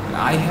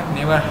 I have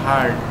never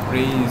hard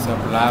praise of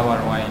love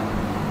R wine,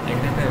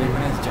 এখানে একটা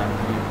রেফারেন্স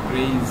জানতে হবে,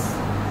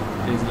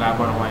 প্রেইজ লাভ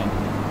আর ওয়াইন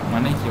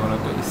মানে কি বলো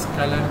তো।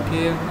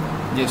 স্কাইলার্কের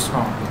যে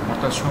সং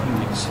অর্থাৎ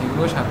সঙ্গীত,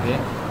 সেগুলোর সাথে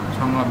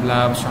song of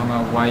love, song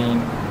of wine,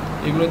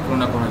 এগুলো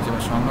তুলনা করা হয়েছে।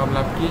 বা সং অফ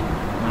লাভ কি,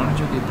 মানুষ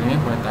যদি প্রেমে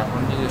পড়ে তারপর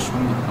যে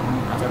সঙ্গীত, তখন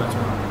আচার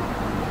আচরণ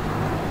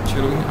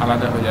সেগুলো কিন্তু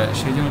আলাদা হয়ে যায়।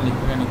 সেই জন্য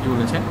লেখক এখানে কী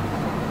বলেছেন,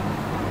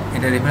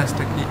 এটা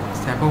রেফারেন্সটা কি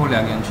স্যাপো বলে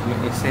আগে ছিল,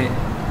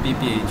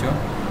 SAPPHO,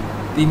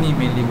 তিনি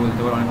মেনলি বলতে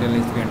পারেন অনেকটা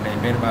লেসবিয়ান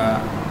টাইপের, বা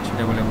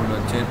সেটা বলে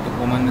হচ্ছে তো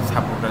ওমান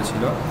সাপোর্টার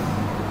ছিল।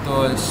 তো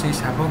সেই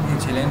সাপো কী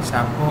ছিলেন,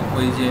 সাপো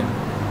ওই যে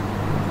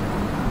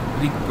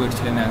গ্রিক পোয়েট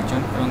ছিলেন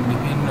একজন, এবং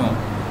বিভিন্ন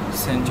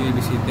সেঞ্চুরি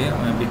বিসিতে,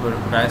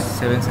 প্রায়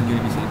 7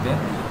 সেঞ্চুরি বিসিতে,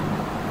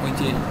 ওই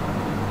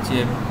যে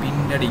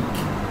পিন্ডারিক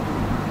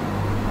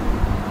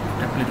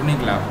একটা প্লেটোনিক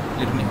লাভ,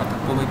 প্লেটোনিক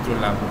অর্থাৎ পবিত্র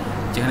লাভ,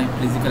 যেখানে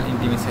ফিজিক্যাল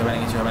ইন্টিমেসি হবে না,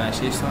 কিছু হবে না,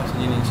 সেই সমস্ত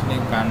জিনিস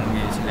নিয়ে গান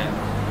গেয়েছিলেন।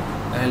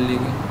 তাহলে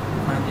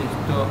ওখানে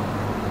যেহেতু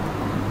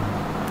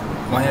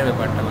ওয়াইনের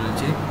ব্যাপারটা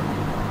বলেছি,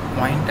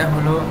 ওয়াইনটা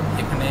হলো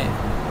এখানে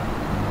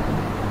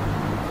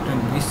একজন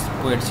গ্রিস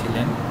পোয়েট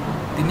ছিলেন।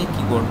 তিনি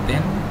কী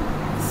করতেন,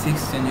 6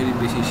 সেঞ্চুরি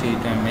বেশি সেই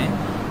টাইমে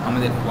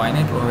আমাদের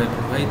ওয়াইনের প্রভাবে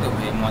প্রবাহিত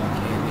হয়ে মদ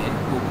খেয়ে দিয়ে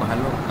খুব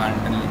ভালো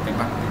গানটা লিখতে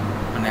পারতেন।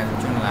 মানে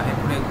একজন লাভে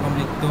পড়ে একদম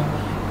লিখত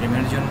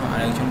প্রেমের জন্য, আর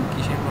একজন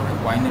কিসের প্রভাবে,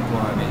 ওয়াইনের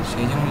প্রভাবে।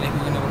 সেই জন্য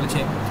লেখক এখানে বলেছে,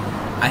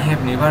 I have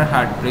never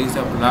hard praise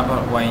of love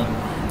or wine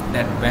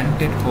that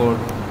ব্যান্টেড four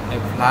A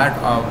flood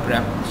of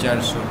rupture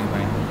so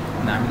divine.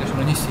 না, আমি তো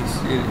শুনেছি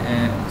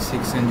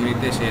 6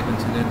 সেঞ্চুরিতে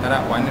তারা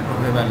ওয়াইনের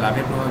প্রভাবে বা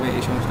লাভের প্রভাবে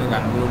এই সমস্ত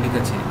গানগুলো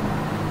লিখেছে।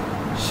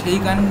 সেই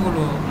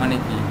গানগুলো মানে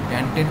কি,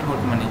 ব্যান্টেড ফোর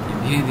মানে কি,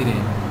 ধীরে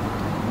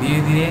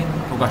ধীরে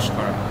প্রকাশ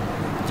করা,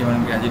 যেমন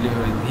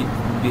গ্র্যাজুয়ালিভাবে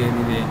ধীরে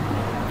ধীরে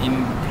ইন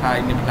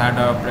ফ্লাড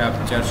অফ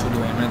র্যাপচার শুরু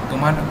হয়। মানে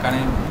তোমার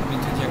গানের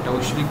মধ্যে যে একটা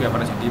ঐশ্বরিক ব্যাপার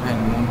আছে, ডিভাইন,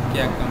 মনকে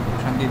একদম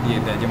প্রশান্তি দিয়ে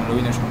দেয়, যেমন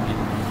রবীন্দ্রসঙ্গীত,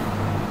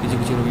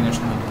 কিছু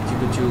রবীন্দ্রসঙ্গীত,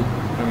 কিছু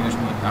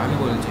রবীন্দ্রসঙ্গীত। তাহলে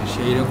বলছে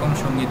সেই রকম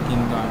সঙ্গীত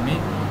কিন্তু আমি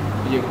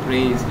ওই যে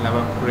প্রেইজ, লাভ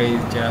অফ প্রেইজ,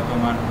 যারা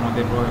তোমার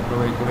মদের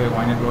প্রভাবিত হয়ে,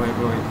 ওয়াইনের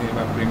প্রভাবিত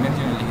বা প্রেমের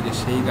জন্য লিখেছে,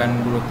 সেই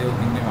গানগুলোতেও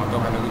কিন্তু আমি অত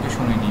ভালো কিছু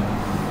শুনিনি।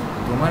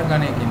 তোমার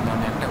গানে কিন্তু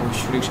আমি একটা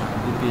ঐশ্বরিক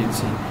শান্তি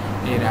পেয়েছি।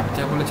 এই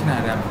র্যাপচার বলেছে না,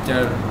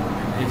 র্যাপচার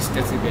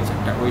এক্সট্যাসি পেয়েছে,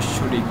 একটা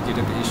ঐশ্বরিক,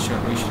 যেটাতে ঈশ্বর,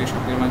 ঐশ্বরিক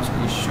শব্দের মানুষ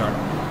ঈশ্বর,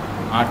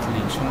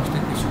 আর্থলিক, সমস্ত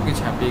কিছুকে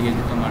ছাপিয়ে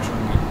গেছে তোমার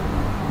সঙ্গে।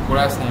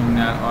 কোরাস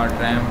হিমনাল অর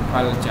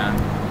ট্রায়াম্ফাল চান,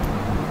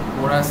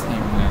 কোরাস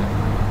হিমনাল,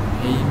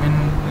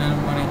 হিমনাল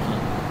মানে কি,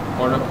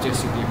 গড অফ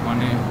জেসিটি,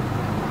 মানে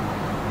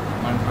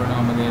ধরুন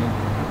আমাদের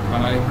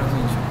বাংলা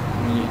রেফারেন্স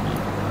কি,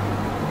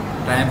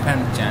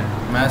 triumphant chant,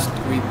 must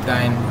with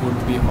thine would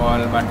be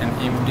all but an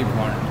empty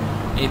pond,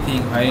 a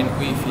thing wherein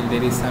we feel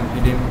there is some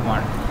hidden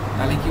want।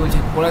 তাহলে কী বলছে,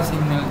 কোরাস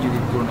হিমনাল যদি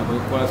তুলনা করি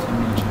কোরাস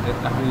হিমনাল সাথে,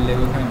 তাহলে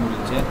লেখক এখানে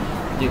বলেছে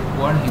যে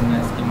কোয়ার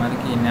হিমনাস কি মানে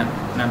কি,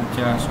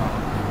 ন্যাপচারা সং,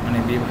 মানে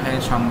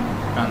বিবাহের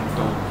সংক্রান্ত।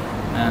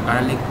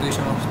 কারা লিখতো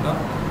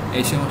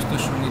এই সমস্ত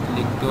সঙ্গীত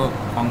লিখতো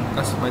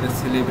কঙ্কাস by the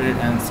celebrated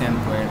ancient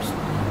poets,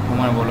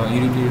 Homer বলো,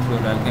 ইউরিপিডিস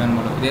বলো, অ্যালকিমেন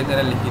বলো, এদের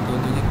দ্বারা লিখিত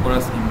হতো যে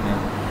কোরাস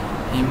হিমনাল।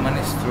 হিম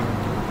মানে স্রোত,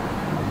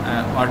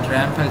 আর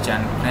ট্রায়াম্ফাল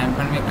চান,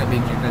 ট্রায়াম্ফাল একটা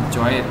ভিক্টরি, একটা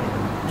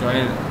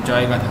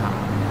জয়গাথা।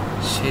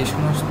 সেই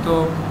সমস্ত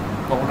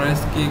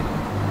পপুলারাইজকে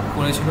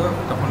করেছিল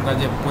তখনকার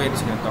যে পোয়েট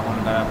ছিলেন, তখন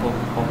তারা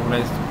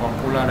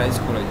পপুলারাইজ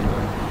করেছিল।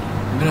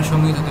 বিভিন্ন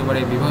সঙ্গীত হতে পারে,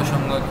 বিবাহ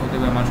সঙ্গীত হতে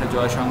পারে, মানুষের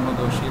জয় সংগত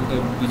শিল্প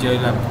বিজয়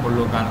লাভ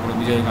করলো, গান করলো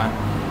বিজয় গান,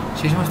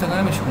 সেই সমস্ত গান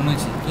আমি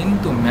শুনেছি।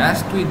 কিন্তু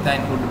matched with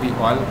thine would be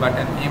all but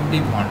an MD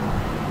bond.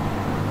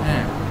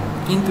 হ্যাঁ,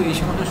 কিন্তু এই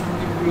সমস্ত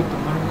সঙ্গীতগুলো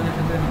তোমার গানের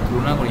সাথে আমি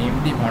তুলনা করি,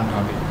 এমডি বন্ড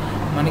হবে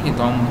মানে কি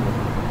দম্ভ,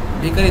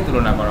 বেকারই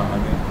তুলনা করা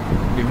হবে।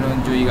 বিভিন্ন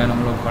জয়ী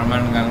গানগুলো,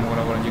 ফরমান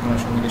গানগুলো বলো, যে কোনো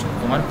সঙ্গীতের সাথে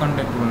তোমার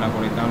কন্টেন্ট তুলনা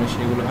করি, তাহলে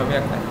সেগুলো হবে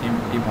একটা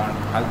এমডি বন্ড,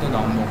 ফালতু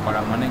দম্ভ করা,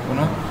 মানে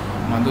কোনো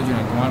মাধুর্য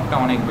নেই, তোমারটা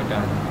অনেক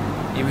better.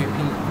 If you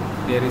feel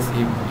there is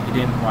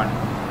hidden one,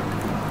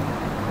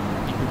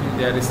 if you feel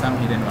there is some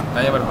hidden one,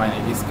 তাই আবার হয় না।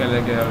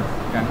 স্কাইলার্ক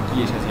গান কী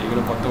এসেছে,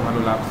 এগুলো কত ভালো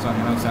লাভ সং,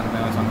 হেনো সং,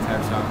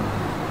 স্যাড সং,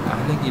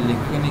 তাহলে কি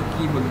লেখক এখানে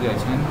কী বলতে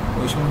চাইছেন?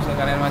 ওই সমস্ত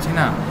গানের মাঝে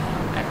না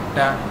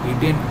একটা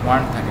হিডেন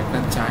ওয়ান্ট থাকে, একটা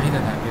চাহিদা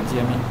থাকে, যে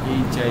আমি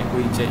এই চাই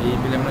ওই চাই, এই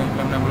পেলাম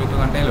না বলে তো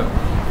গানটা এলো।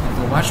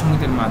 তোমার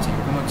সঙ্গীতের মাঝে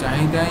কোনো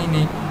চাহিদাই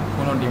নেই,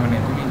 কোনো ডিমান্ড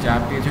নেই, তুমি যা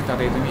পেয়েছো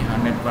তাতে তুমি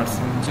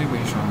 100%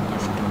 বেশি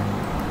সন্তুষ্ট,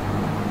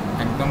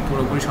 একদম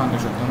পুরোপুরি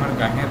সন্তুষ্ট, তোমার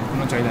গানের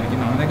কোনো চাহিদা নেই।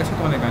 কিন্তু আমাদের কাছে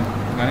তোমাদের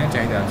গানের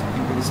চাহিদা আছে,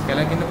 কিন্তু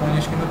স্কেলার কিন্তু কোনো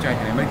জিনিস কিন্তু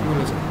চাহিদা নেই। এবার কী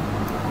বলেছে?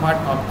 What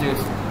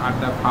objects are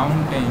the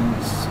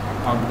ফাউন্টেন্স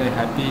of the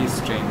happy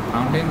strain.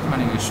 ফাউন্টেন্স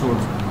মানে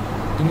সোর্স,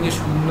 তুমি যে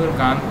সুন্দর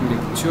গান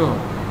লিখছো,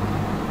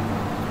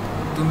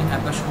 তুমি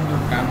এত সুন্দর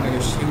গান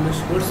লেখো, সেগুলো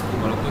সোর্স কী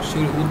বলো তো,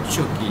 সেগুলো উৎস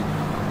কী?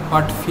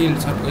 What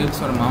fields or Wales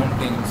or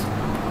mountains,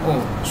 O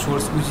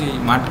source বুঝি এই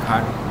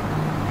মাঠঘাট,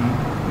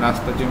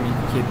 রাস্তা, জমি,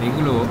 ক্ষেত,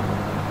 এগুলো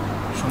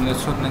সমুদ্রের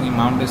স্রোত নাকি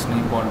মাউন্টেন্স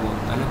নাকি পর্বত।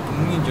 তাহলে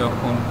তুমি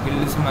যখন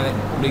ফিল্ডসের মাঝে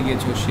উড়ে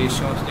গিয়েছো, সেই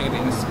সমস্ত জায়গাতে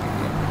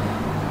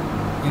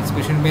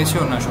ইন্সপিরেশন পেয়েছো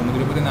না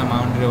সমুদ্রের উপরে, না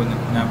মাউন্টেনের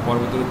উপরে, না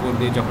পর্বতের উপর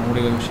দিয়ে যখন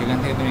উড়ে গেছো, সেখান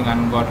থেকে তুমি গান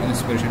গট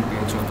ইন্সপিরেশন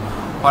পেয়েছো।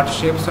 What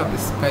shapes of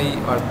sky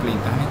or plane,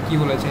 তাহলে কী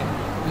বলেছে?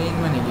 প্লেন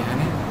মানে কি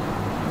এখানে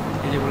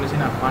এই যে বলেছে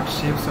না, হোয়াট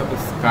শেপস অফ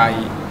স্কাই,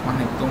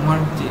 মানে তোমার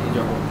যে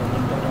জগৎ,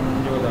 তোমার তো অন্য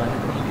জগৎ আছে,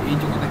 এই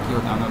জগৎটা কী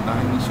হতো আমরা,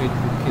 তাহলে নিশ্চয়ই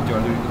দুঃখে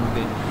জর্জরিত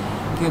হতে।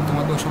 কিন্তু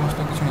তোমার তো সমস্ত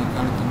কিছু নেই,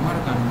 কারণ তোমার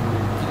গানগুলো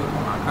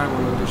কীরকম আকার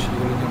বলো তো,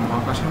 সেগুলো যে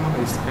মহাকাশের মতো,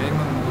 স্কাইয়ের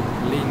মতো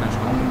প্লেন না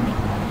সমভূমি,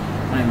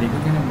 মানে লেখক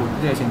এখানে বলতে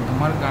চাইছেন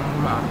তোমার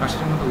গানগুলো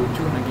আকাশের মতো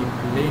উঁচু নাকি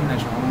প্লেন না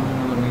সমভূমির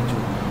মতো নিচু,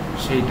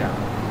 সেইটা।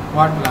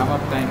 What love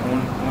of thine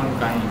on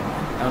kind,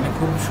 তাহলে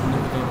খুব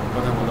সুন্দর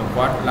কথা বলো।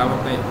 হোয়াট লাভ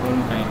অফ দাই ওন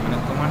কাইন্ড মানে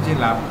তোমার যে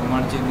লাভ,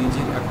 তোমার যে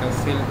নিজের একটা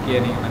সেলফ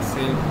কেয়ারিং, একটা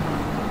সেলফ,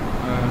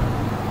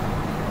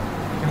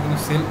 এখানে কিন্তু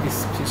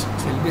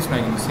সেলফিশ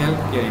নয়, কিন্তু সেলফ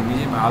কেয়ারিং,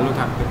 নিজে ভালো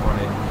থাকতে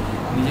পারে,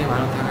 নিজে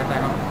ভালো থাকাটা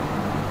এখন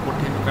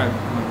কঠিন,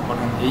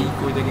 এই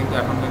কবিতা কিন্তু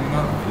এখনকার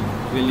দিনও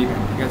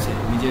রিলিভেন্ট, ঠিক আছে?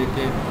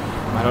 নিজেকে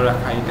ভালো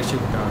রাখা, এটা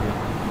শিখতে হবে।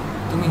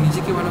 তুমি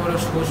নিজেকে ভালো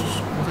সোর্স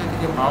কোথায়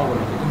থেকে পাও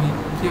বলো তো, তুমি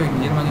কীভাবে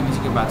নিজের মাঝে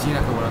নিজেকে বাঁচিয়ে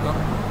রাখো বলো তো?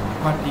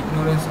 বাট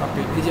ইগনোরেন্স অফ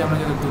ইট, এই যে আমরা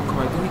যাতে দুঃখ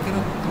পাই, তুমি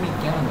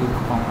কেন দুঃখ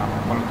পাও না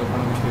বলো তো?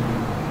 কোনো বিষয়ে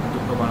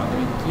দুঃখ পাও না,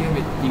 তুমি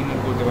কীভাবে ইগনোর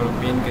করতে পারো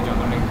পেনকে,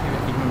 যন্ত্রণাকে কীভাবে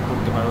ইগনোর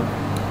করতে পারো?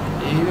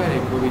 এইবারে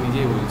কবি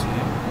নিজেই বলছে,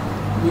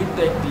 with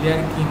the clear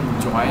king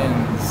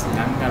joins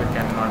Langer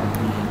can not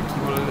be, কী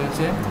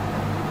বলেছে?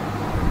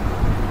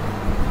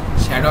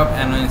 Shadow of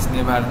অ্যানোয়েন্স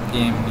never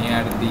came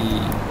near the,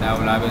 love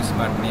লাভেস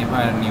but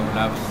never new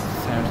love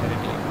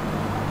স্যাটিটি।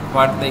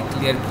 What the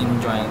clear king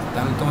joins,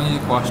 তাহলে তোমার যদি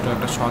কষ্ট,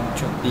 একটা স্বচ্ছ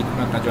তীক্ষ্ণ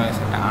একটা জয়েন্স,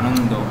 একটা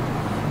আনন্দ,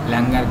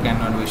 ল্যাঙ্গার ক্যান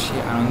নট বি, সে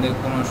আনন্দের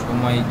কোনো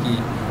সময় কি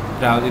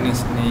ড্রাউজিনেস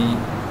নেই?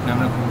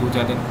 আমরা খুব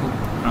 2-4 দিন খুব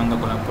আনন্দ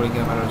করলাম,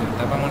 পরীক্ষা ভালো হচ্ছে,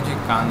 তারপর মনে হচ্ছে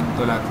ক্লান্ত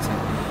লাগছে,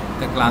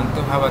 তা ক্লান্ত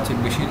ভাব আছে,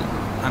 বেশি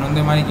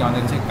আনন্দের মানে কি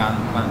আমাদের কাছে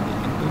ক্লান্তি।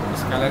 কিন্তু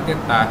স্কাইলার্কের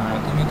তা হয় না,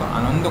 তুমি তো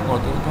আনন্দ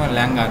করতো, তোমার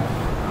ল্যাঙ্গার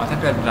অর্থাৎ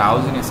একটা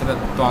ড্রাউজিনেস, সেটা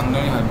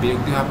তন্দ্রই হয়,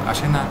 বিরক্তি ভাব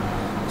আসে না।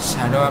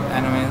 শ্যাডো অফ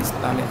অ্যানোয়েন্স,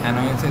 তাহলে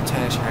অ্যানোয়েন্সের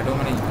ছায়া, শ্যাডো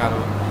মানে কি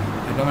কালো,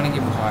 শ্যাডো মানে কি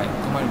ভয়,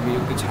 তোমার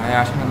বিরক্তি ছায়া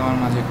আসে না তোমার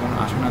মাঝে, কোনো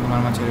আসে না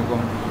তোমার মাঝে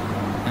এরকম।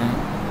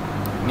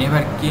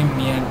 নেভার কেম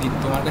নিয়ার দি,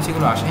 তোমার কাছে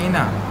এগুলো আসেই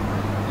না,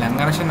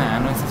 ল্যাঙ্গার আসে না,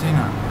 অ্যানোয়েন্স আসে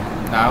না।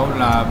 দাও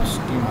লাভস,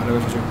 তুমি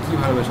ভালোবেসেছো, কী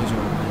ভালোবেসেছো?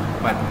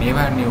 বাট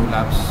নেভার নিউ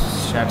লাভ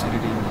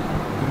স্যাটিটি,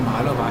 তুমি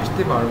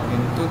ভালোবাসতে পারো,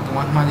 কিন্তু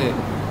তোমার মাঝে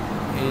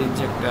এই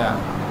যে একটা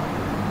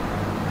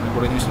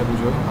বড় জিনিসটা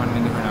বুঝো, অন্য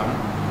দেখে নাও,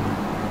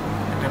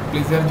 একটা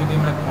প্লেজার যদি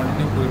আমরা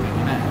কন্টিনিউ করে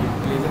থাকি না, এই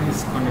প্লেজার ইজ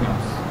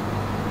কন্টিনিউস,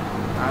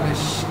 তাহলে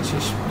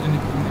শেষ পর্যন্ত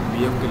কিন্তু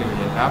বিরক্তি লেগে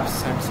যায়, লাভ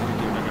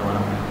স্যাটিটি ওটাকে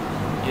বলা হয়।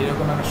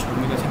 এরকম একটা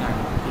সঙ্গীত আছে না,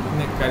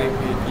 ইতনে কারিব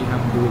হয়ে কি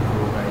হাম দূর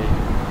হবো গায়ে,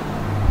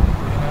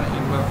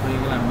 ইনভলভ হয়ে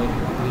গেলাম,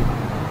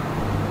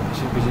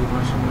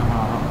 বেশিরভাগ সময়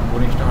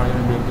ঘনিষ্ঠ হওয়ার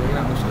জন্য বিরক্ত হয়ে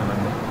গেলাম, বুঝতে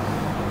পারবে।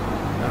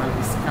 তাহলে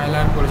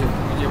স্কাইলার করেছে,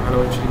 তুমি যে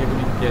ভালোবাসো সেটাকে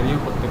তুমি ক্যারিও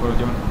করতে পারো,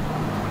 যেমন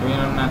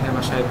রবীন্দ্রনাথের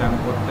ভাষায় গান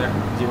করতে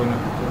জীবনে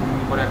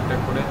প্রতিদিন করে একটা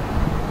করে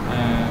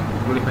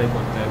গ্লোরিফাই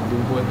করতে হয়, 2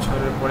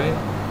 বছরের পরে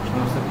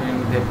সমস্ত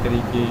প্রেমদের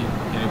তারিখে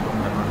এরকম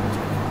ব্যবহার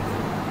হয়েছে।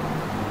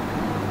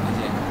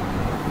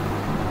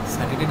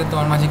 সার্টিফিকেট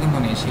তোমার মাঝে কিন্তু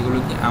নেই, সেগুলো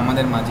কি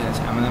আমাদের মাঝে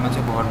আছে, আমাদের মাঝে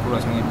ভরপুর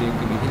আছে, আমাদের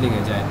বিরক্তি বেশি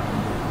লেগে যায়।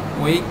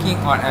 ওয়েকিং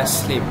অর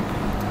অ্যাসলিপ,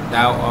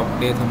 দাও of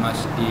death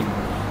must deep,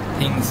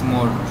 things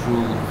more true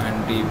and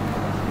deep,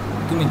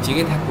 তুমি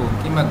জেগে থাকো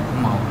কিংবা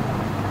ঘুমাও,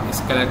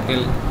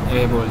 স্কাইলার্কেল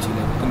এভাবে বলছিল,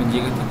 তুমি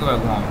জেগে থাকো বা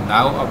ঘুমাও,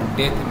 দাও অফ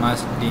ডেথ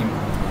মাস্ট ডিম,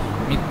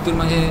 মৃত্যুর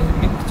মাঝে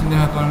মৃত্যু চিন্তা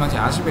তোমার মাঝে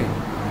আসবে।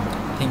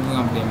 থিঙ্কিং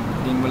অফ ডিম,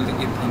 ডিম বলতে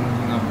কি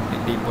থিঙ্কিং অফ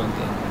ডিপ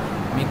বলতে,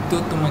 মৃত্যু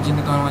তোমার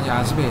চিন্তা তোমার মাঝে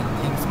আসবে?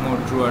 Things more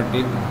true R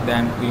deep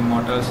than we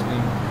mortals.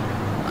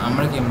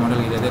 আমরা কি মর্টাল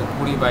কি যাদের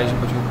 20-22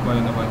 বছর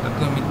পর্যন্ত হয়, তার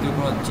তো মৃত্যুর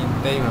কোনো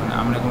চিন্তাই হবে না।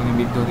 আমরা কোনোদিন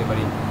বৃদ্ধ হতে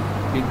পারি,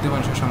 বৃদ্ধ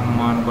মানুষের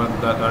সম্মান করার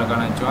দরকার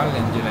নয়, চল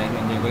এনজয় লাইফ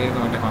এনজয় করি,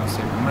 এরকম একটা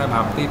কনসেপ্ট আমরা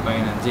ভাবতেই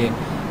পারি না যে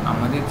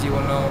আমাদের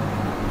জীবনেও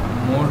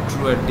মোর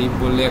ট্রু আর ডিপ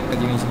বললে একটা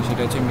জিনিস,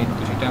 সেটা হচ্ছে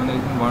মৃত্যু। সেটা আমাদের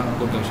একদম বরণ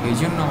করতে হবে। সেই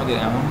জন্য আমাদের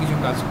এমন কিছু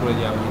কাজ করে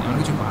যাওয়া উচিত, এমন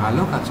কিছু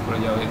ভালো কাজ করে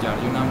যাওয়া উচিত, যার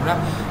জন্য আমরা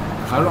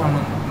ভালো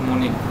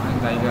মনে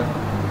জায়গা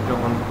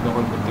দখল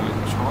করতে পারি,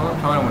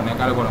 সবার মনে,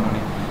 কারো কারো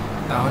মনে।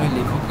 তাহলে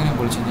লেখক এখানে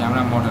বলছেন যে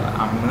আমরা মর্টাল,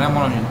 আমরা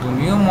মরণশীল,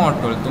 তুমিও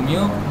মর্টাল,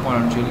 তুমিও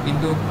মরণশীল,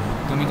 কিন্তু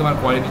তুমি তোমার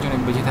কোয়ালিটির জন্য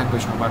বেঁচে থাকবে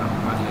সবার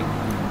মাঝে।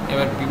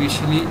 এবার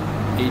প্রিভিয়াসলি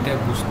এইটা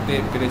বুঝতে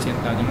পেরেছেন,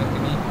 তার জন্য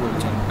তিনি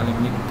বলছেন তাহলে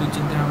মৃত্যুর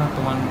চিন্তা ভাবনা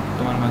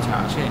তোমার মাঝে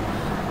আসে।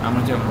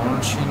 আমরা যারা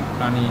মরণশীল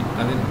প্রাণী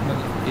তাদের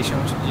এই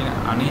সমস্ত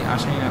জিনিস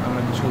আসেই না,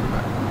 তোমরা কিছু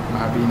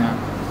ভাবি না।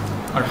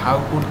 আর how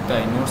could the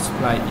notes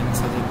fly in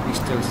such a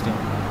crystal steam.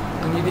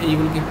 তুমি যদি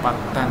এইগুলোকে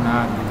পাত্তা না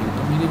দিতে,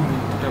 তুমি যদি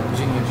মৃত্যুটা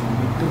বুঝে নিয়েছো,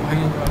 মৃত্যু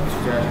ভয়ে তোমার কিছু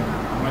যায় না,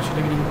 আমরা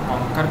সেটাকে যদি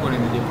কঙ্কার করে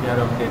নিই যে ফিয়ার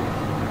অফ ডেথ।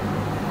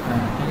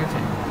 হ্যাঁ, ঠিক আছে।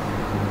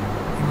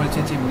 বলছে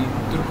যে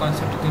মৃত্যুর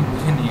কনসেপ্টটা তুমি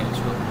বুঝে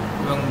নিয়েছো,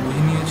 এবং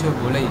বুঝে নিয়েছো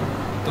বলেই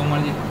তোমার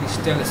যে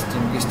ক্রিস্টাল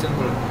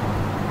বলে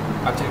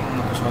কাচের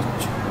মতো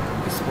স্বচ্ছ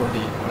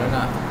স্পটে বলে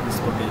না,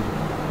 স্পটে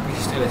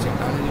ক্রিস্টাল আছে।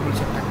 তাহলে যে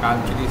বলছে একটা কাজ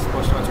যদি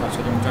স্পষ্ট আছে,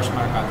 যেমন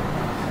চশমার কাজ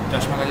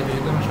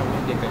বেশি আমরা সব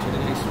কিছু দেখতে, সেটা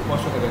যদি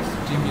স্পষ্ট থাকে,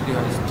 স্ট্রিম যদি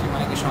হয়, স্ট্রিম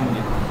মানে কি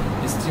সঙ্গীত,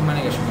 স্ট্রিম মানে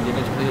কি সঙ্গীত,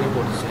 যেটা ছোটো ছোটো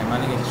পড়ছে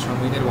মানে কি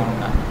সঙ্গীতের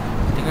বর্ণনা,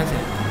 ঠিক আছে।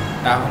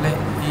 তাহলে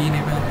এই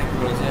রেফারেন্সটা কী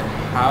বলেছে,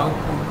 how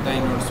could the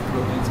notes flow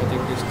in such a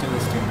crystal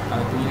stream.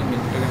 তাহলে তুমি যদি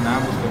মৃত্যুটাকে না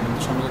বুঝতে,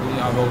 মৃত্যুর সম্পর্কে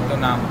যদি অবগত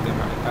না হতে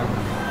পারে, তাহলে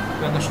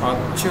এত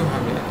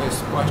স্বচ্ছভাবে, এত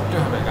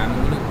স্পষ্টভাবে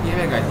গানগুলো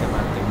কীভাবে গাইতে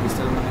পারতে।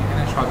 ক্রিস্টাল মানে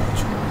এখানে স্বচ্ছ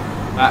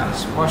বা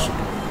স্পষ্ট।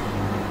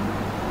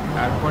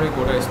 তারপরে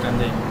গোটা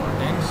স্ট্যান্ডে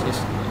ইম্পর্টেন্ট, শেষ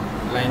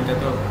লাইনটা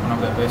তো one of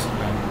the best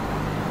line.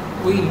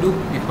 We look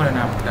before and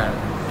after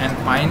and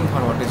pine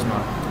for what is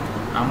not.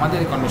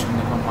 আমাদের কন্ডিশন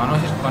দেখো,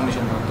 মানুষের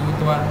কন্ডিশন দেখো, তুমি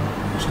তোমার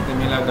সাথে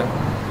মেলাও দেখো।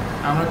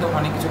 আমরা তো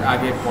অনেক কিছুর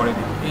আগে পরে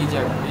দিই, এই যে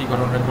এই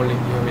ঘটনাটা করলে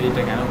কী হবে,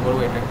 এইটা কেন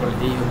করবো, এটা করলে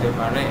এই হতে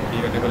পারে,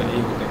 এইটা করলে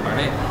এই হতে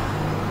পারে।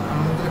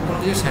 আমাদের কোনো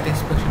কিছু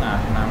স্যাটিসফ্যাকশন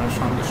আসে না, আমরা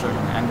সন্তুষ্ট হয়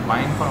না। And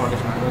pine for what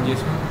is not, যে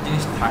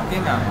জিনিস থাকে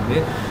না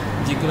আমাদের,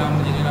 যেগুলো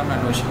আমরা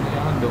নৈশিক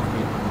আমরা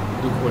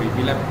দুঃখ করি,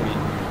 বিলাপ করি।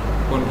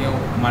 কোন কেউ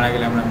মারা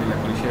গেলে আমরা বিলাপ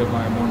করি, সেরকম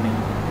হয় মর্নিং।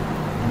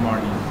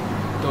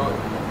 তো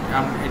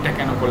এটা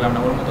কেন করলাম না,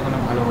 ওর মতো কোনো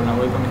ভালো হলো না,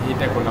 ওইরকম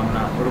এটা করলাম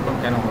না, ওরকম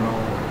কেন হলো,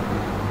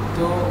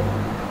 তো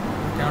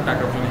কেন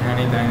টাকা পয়সা হ্যাঁ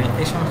দেয়নি,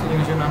 এই সমস্ত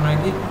জিনিসগুলো আমরা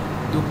কি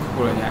দুঃখ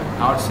করে যাই।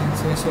 Hour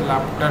senses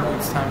laughter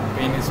with some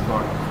pen is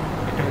god.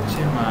 এটা হচ্ছে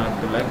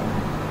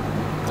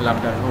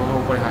লাফটার, হো হো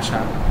করে হাসা,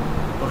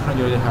 প্রশ্ন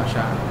জোরে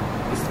হাসা,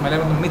 ইসমাইলের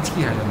মতো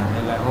মিচকি হাসা না,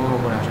 হো হো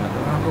করে হাসা।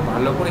 তখন খুব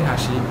ভালো করে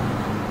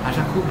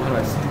হাসা খুব ভালো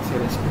হয়,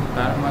 সিনসিয়ার, কিন্তু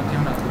তার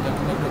মাধ্যমে না কোথাও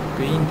কোথাও একটা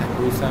পেইন থাকে,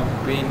 with some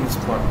pain is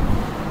god.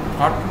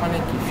 Hot মানে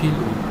কি, ফিল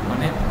উইথ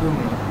মানে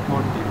পূর্ণ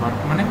ভর্তি, হট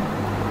মানে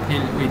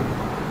ফিল উইথ,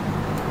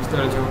 বুঝতে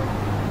পেরেছো।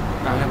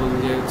 তাহলে বলতে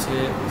যে হচ্ছে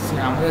সে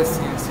আমাদের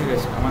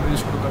সিরিয়াস, আমাদের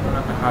সতর্কতা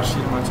একটা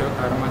হাসির মাঝেও,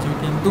 তার মাঝেও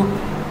কিন্তু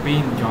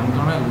পেইন,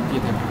 যন্ত্রণায়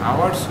লুকিয়ে থাকে।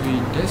 Our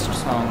sweetest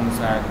songs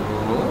R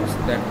those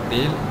that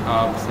tell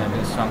of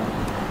saddest song.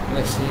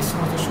 মানে সেই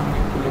সমস্ত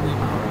সঙ্গীতগুলোকেই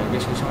ভালো লাগে,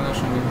 সেই সমস্ত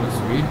সঙ্গীতগুলো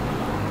সুইট,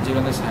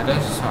 যেগুলো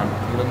স্যাডেস্ট সং,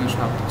 যেগুলো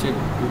সবচেয়ে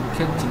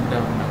দুঃখের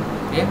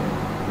চিন্তাভাবনাগুলোকে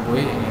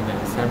বয়ে এনে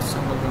দেয়। স্যাড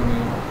সং বলতে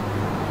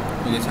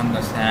যে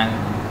সংটা স্যাং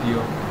প্রিয়,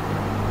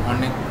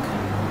 অনেক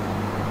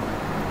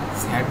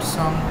স্যাড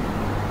সং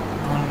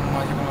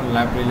মাঝে কোনো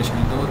লাভ রিলেশন,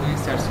 তবু তুমি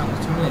স্যাড সং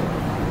শুনলে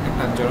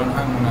একটা জ্বলন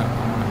হয় মনে হয়।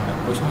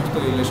 ওই সমস্ত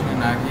রিলেশনে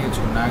না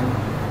গিয়েছো, না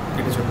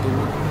কেটেছো,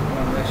 তবুও কিন্তু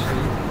তোমাদের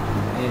সেই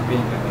এই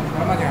পেইনটা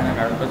তোমার মাঝে হয় না,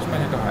 কারোর কাছে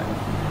যেটা হয়।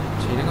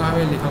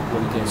 সেইরকমভাবে লেখক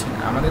বলতে চাইছেন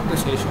আমাদের তো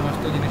সেই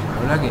সমস্ত জিনিস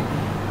ভালো লাগে,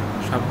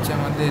 সবচেয়ে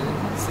আমাদের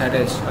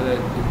স্যাডেস্ট,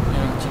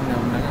 দুঃখজনক চিন্তা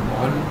ভাবনাকে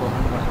বহল করে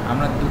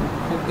আমরা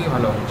দুঃখকে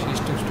ভালোবাসি।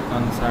 সৃষ্ট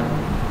কনসার্ট,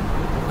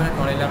 ওখানে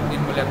টনি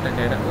লামকিন বলে একটা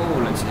ক্যারেক্টার, ও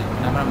বলেছে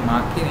মানে আমরা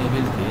মাকে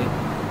নেভেলকে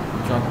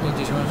যত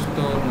যে সমস্ত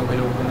নোবেল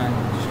উপন্যাস,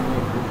 যে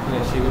সমস্ত বুক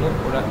সেগুলো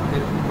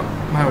ওরাদের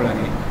ভালো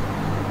লাগে।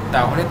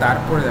 তাহলে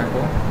তারপরে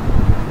দেখো,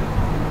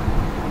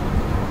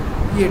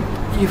 ইট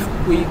ইফ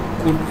উই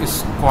কুড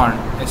স্কর্ন,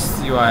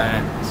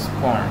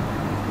 স্কর্ন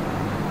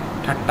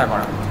ঠাট্টা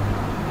করা,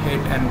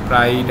 হেট অ্যান্ড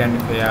প্রাইড অ্যান্ড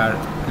ফেয়ার।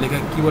 লেখা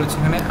কী বলছে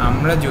এখানে,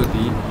 আমরা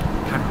যদি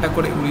ঠাট্টা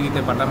করে উড়িয়ে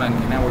দিতে পারতাম না,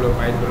 ঘৃণা বলো,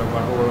 প্রাইড বলো,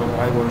 গর্ব বলো,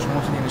 ভয় বলো,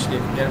 সমস্ত জিনিসকে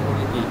ফেয়ার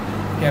বলে কি,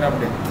 ফেয়ার অফ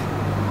ডেথ,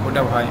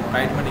 ওটা ভয়।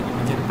 প্রাইড মানে কি,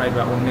 নিজের প্রাইড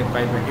বা অন্যের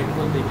প্রাইড, বা হেট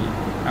বলতে কি,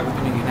 আগে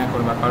তুমি ঘৃণা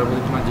করবা, কারোর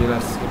প্রতি তোমার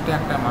জেলাস, এটা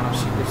একটা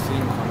মানসিক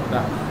উশৃঙ্খলতা,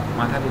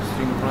 মাথার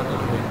উশৃঙ্খলতা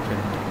হয়ে,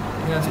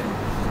 ঠিক আছে।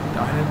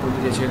 তাহলে বলতে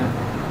চাইছি না,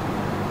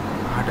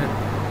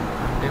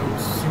 হার্টে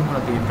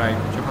উশৃঙ্খলা থেকে প্রাইড,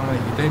 যখন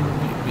আমাদের হৃদয়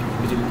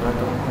বিচলিত হয়,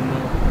 তখন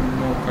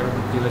অন্য কারোর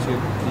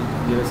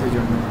জেলাসের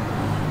জন্য।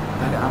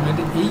 তাহলে আমরা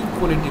যদি এই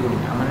কোয়ালিটিগুলি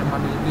আমাদের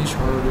মাঝে যদি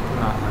সরলরিত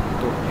না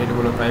থাকতো, হেড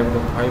বলো, প্রাইড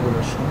বলো, ভয় বলো,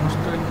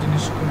 সমস্ত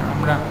জিনিসগুলো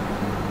আমরা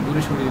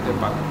দূরে সরিয়ে দিতে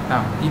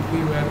পারতাম। ইফ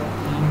উই ওয়ার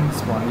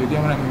ইনস্পন, যদি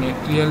আমরা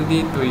মেটেরিয়াল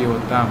দিয়ে তৈরি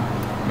হতাম,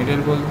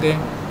 মেটেরিয়াল বলতে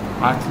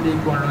আর্থলি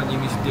কোনো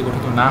জিনিস দিয়ে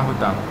গঠিত না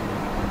হতাম,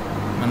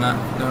 মানে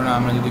ধরুন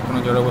আমরা যদি কোনো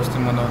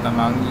জড়বস্তুর মধ্যে হতাম,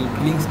 আমাদের যদি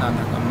ফিলিংস না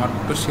থাকতাম, not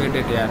to shade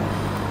at air,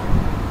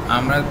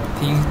 আমরা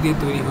থিংস দিয়ে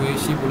তৈরি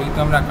হয়েছি বলেই তো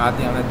আমরা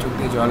কাঁদি, আমরা চোখ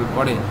দিয়ে জল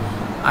পড়ে।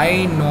 আই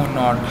নো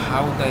নট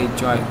হাউ দাই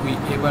জয় we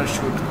ever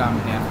should come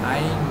here,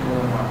 I know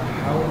not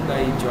how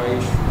দাই জয়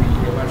উই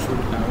এভার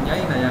শুড কাম,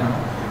 জানি না জানো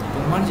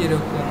তোমার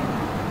যেরকম,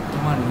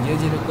 তোমার নিজের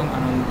যেরকম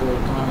আনন্দ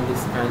তোমার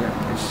স্কাইলার্ক,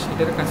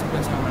 সেটার কাছে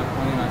আমরা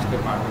কোনোদিন আসতে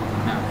পারবো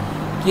না।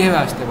 কীভাবে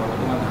আসতে পারবো?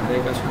 তোমার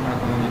ধারের কাছে আমরা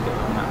কোনো যেতে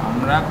পারবো না।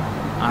 আমরা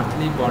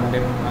আর্থলি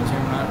বন্ডের মাঝে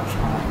আমরা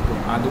সমস্ত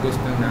আদুর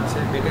স্ট্যান্ড আছে,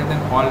 better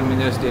then all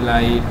measures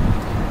Deloitte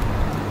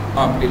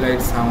of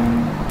Deloitte sound,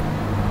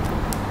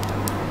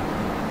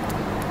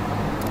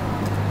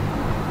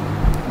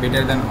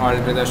 better then all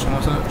better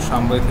সমস্ত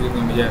সম্বন্ধ থেকে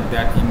তুমি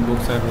দ্যাট ইন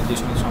বুকস আর যে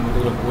সমস্ত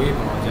সম্বন্ধগুলো বইয়ে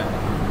পাওয়া যায়,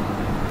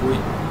 বই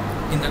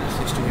ইন দ্য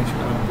সিস্টেম,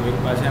 সেটা বইয়ের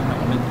কাছে আমরা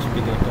অনেক কিছু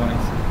পেতে পারতো, অনেক,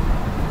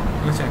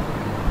 ঠিক আছে।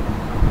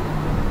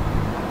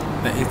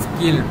 The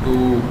skill to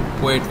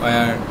poet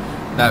war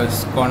the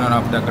corner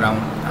of the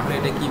ground, তাহলে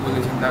এটা কী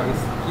বলেছেন? The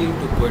skill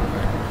to poet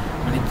war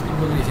মানে কী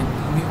বলেছেন?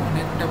 তুমি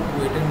অনেকটা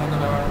পোয়েটের মতো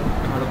ব্যবহার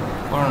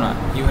করো না।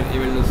 You R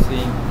able two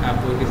Singh,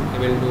 poet is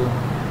able two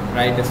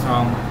write a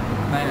song,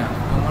 তাই না?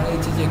 তোমার এই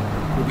যে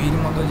কবির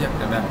মতো যে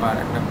একটা ব্যাপার,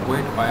 একটা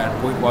পোয়েট ওয়ার,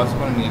 পোয়েট ওয়াজ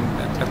করে নিন,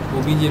 একটা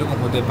কবি যেরকম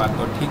হতে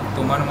পারতো, ঠিক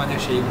তোমার মাঝে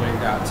সেই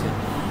কোয়ালিটি আছে।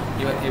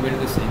 You R able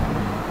two Singh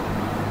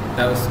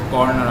the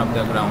corner of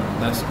the ground,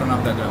 the corner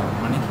of the ground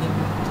মানে কি?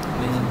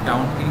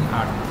 ডাউন ইন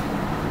আর্থ,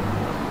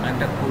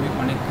 একটা কবি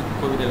অনেক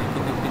কবিতা লেখে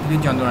কিন্তু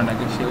পৃথিবীর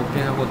যন্ত্রণাটাকে সে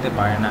উপেক্ষা করতে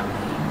পারে না।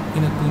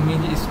 কিন্তু তুমি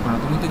যে স্কন,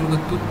 তুমি তো এগুলো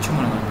তুচ্ছ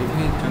মনে করো,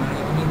 পৃথিবীর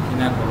যন্ত্রণাকে তুমি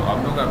ঘৃণা করো,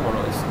 অবজ্ঞা করো,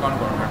 স্কন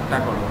করো, ঠাট্টা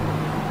করো,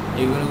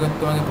 এগুলোকে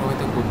তোমাকে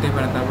প্রভাবিত করতেই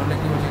পারে। তারপরে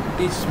কী বলছে?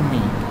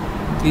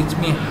 টিচ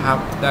মি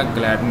হাফ দ্য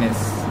গ্ল্যাডনেস,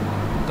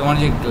 তোমার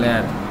যে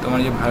গ্ল্যাড, তোমার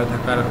যে ভালো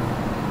থাকার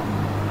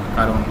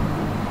কারণ,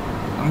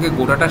 আমাকে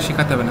গোটাটা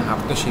শেখাতে হবে না,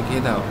 হাফ তো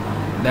শিখিয়ে দাও।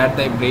 That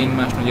the brain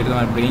must know, যেটা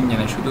তোমার ব্রেইন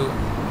জানে, শুধু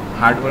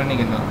হার্ট বলে নেই,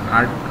 কিন্তু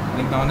হার্ট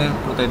কিন্তু আমাদের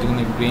প্রতারিত,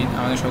 কিন্তু ব্রেইন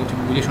আমাদের সব কিছু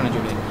বুঝে শুনে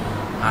চলে।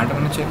 হার্ট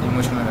মানে হচ্ছে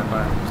ইমোশনাল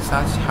ব্যাপার।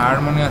 সাচ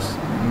হারমোনিয়াস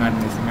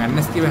ম্যাডনেস,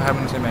 ম্যাডনেস কীভাবে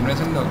হারমোনিয়াস? ম্যাডনেস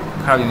কিন্তু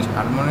খারাপ জিনিস,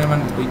 হারমোনিয়াস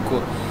মানে ঐক্য,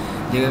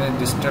 যেটা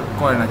ডিস্টার্ব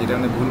করে না, যেটা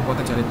আমাদের ভুল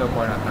পথে চালিত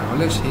করে না।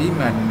 তাহলে সেই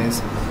ম্যাডনেস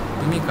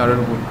তুমি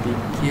কারোর প্রতি,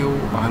 কেউ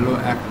ভালো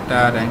একটা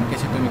র্যাঙ্কে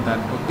এসে তুমি তার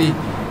প্রতি,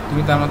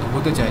 তুমি তার মতো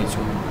হতে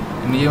চাইছো,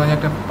 নিজের মাঝে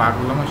একটা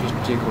পাগলামো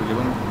সৃষ্টি করলে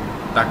এবং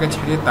তাকে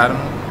ছেড়ে তার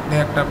মধ্যে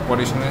একটা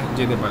পরিশ্রমে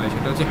যেতে পারে,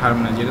 সেটা হচ্ছে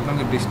হারমোনিয়াস, যেটা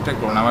তোমাকে ডিস্ট্র্যাক্ট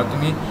করো না। আবার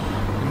তুমি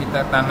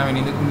তার নামে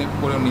নিজে তুমি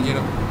করে নিজের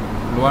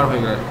লোয়ার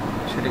হয়ে গেলে,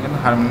 সেটা কিন্তু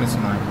হারমোনিয়াস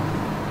নয়।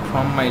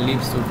 From my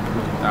lips would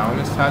flow,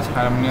 তাহলে সাচ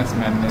হারমোনিয়াস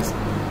ম্যাডনেস,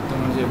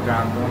 তোমার যে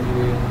গান, তোমার যে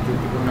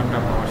যুক্তিপূর্ণ একটা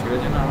ভাবা, সেটা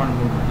যেন আমার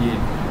মুখ দিয়ে,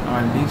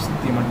 আমার লিপস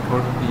দিয়ে, আমার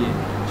ঠোঁট দিয়ে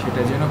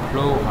সেটা যেন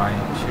ফ্লো হয়,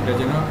 সেটা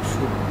যেন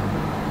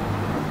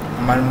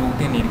আমার মুখ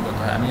দিয়ে নির্গত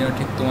হয়, আমি যেন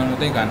ঠিক তোমার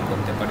মতোই গান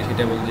করতে পারি,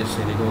 সেটা বলছে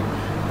সেদিকে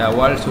দ্য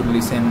ওয়ার্ল্ড শুড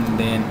লিসেন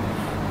দেন,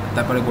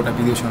 তারপরে গোটা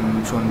পৃথিবী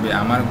শুনবে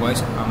আমার ভয়েস,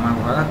 আমার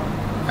voice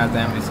as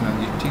I am listening,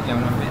 ঠিক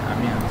যেমনভাবে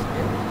আমি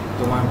আজকে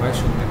তোমার ভয়েস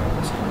শুনতে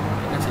পাচ্ছি,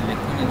 ঠিক আছে।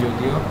 লেখনে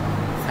যদিও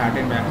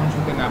সার্টেন এখন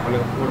শুনতে না হলে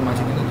ওর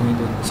মাঝে কিন্তু ধ্বনিত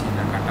হচ্ছে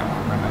না, কাটা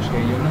হবে না,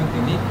 সেই জন্য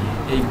তিনি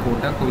এই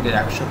গোটা কবিতা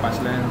 105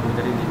 লাইনের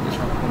কবিতাটি লিখতে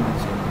সক্ষম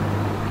হচ্ছে,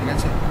 ঠিক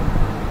আছে।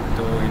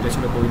 তো এটা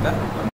ছিল কবিতা।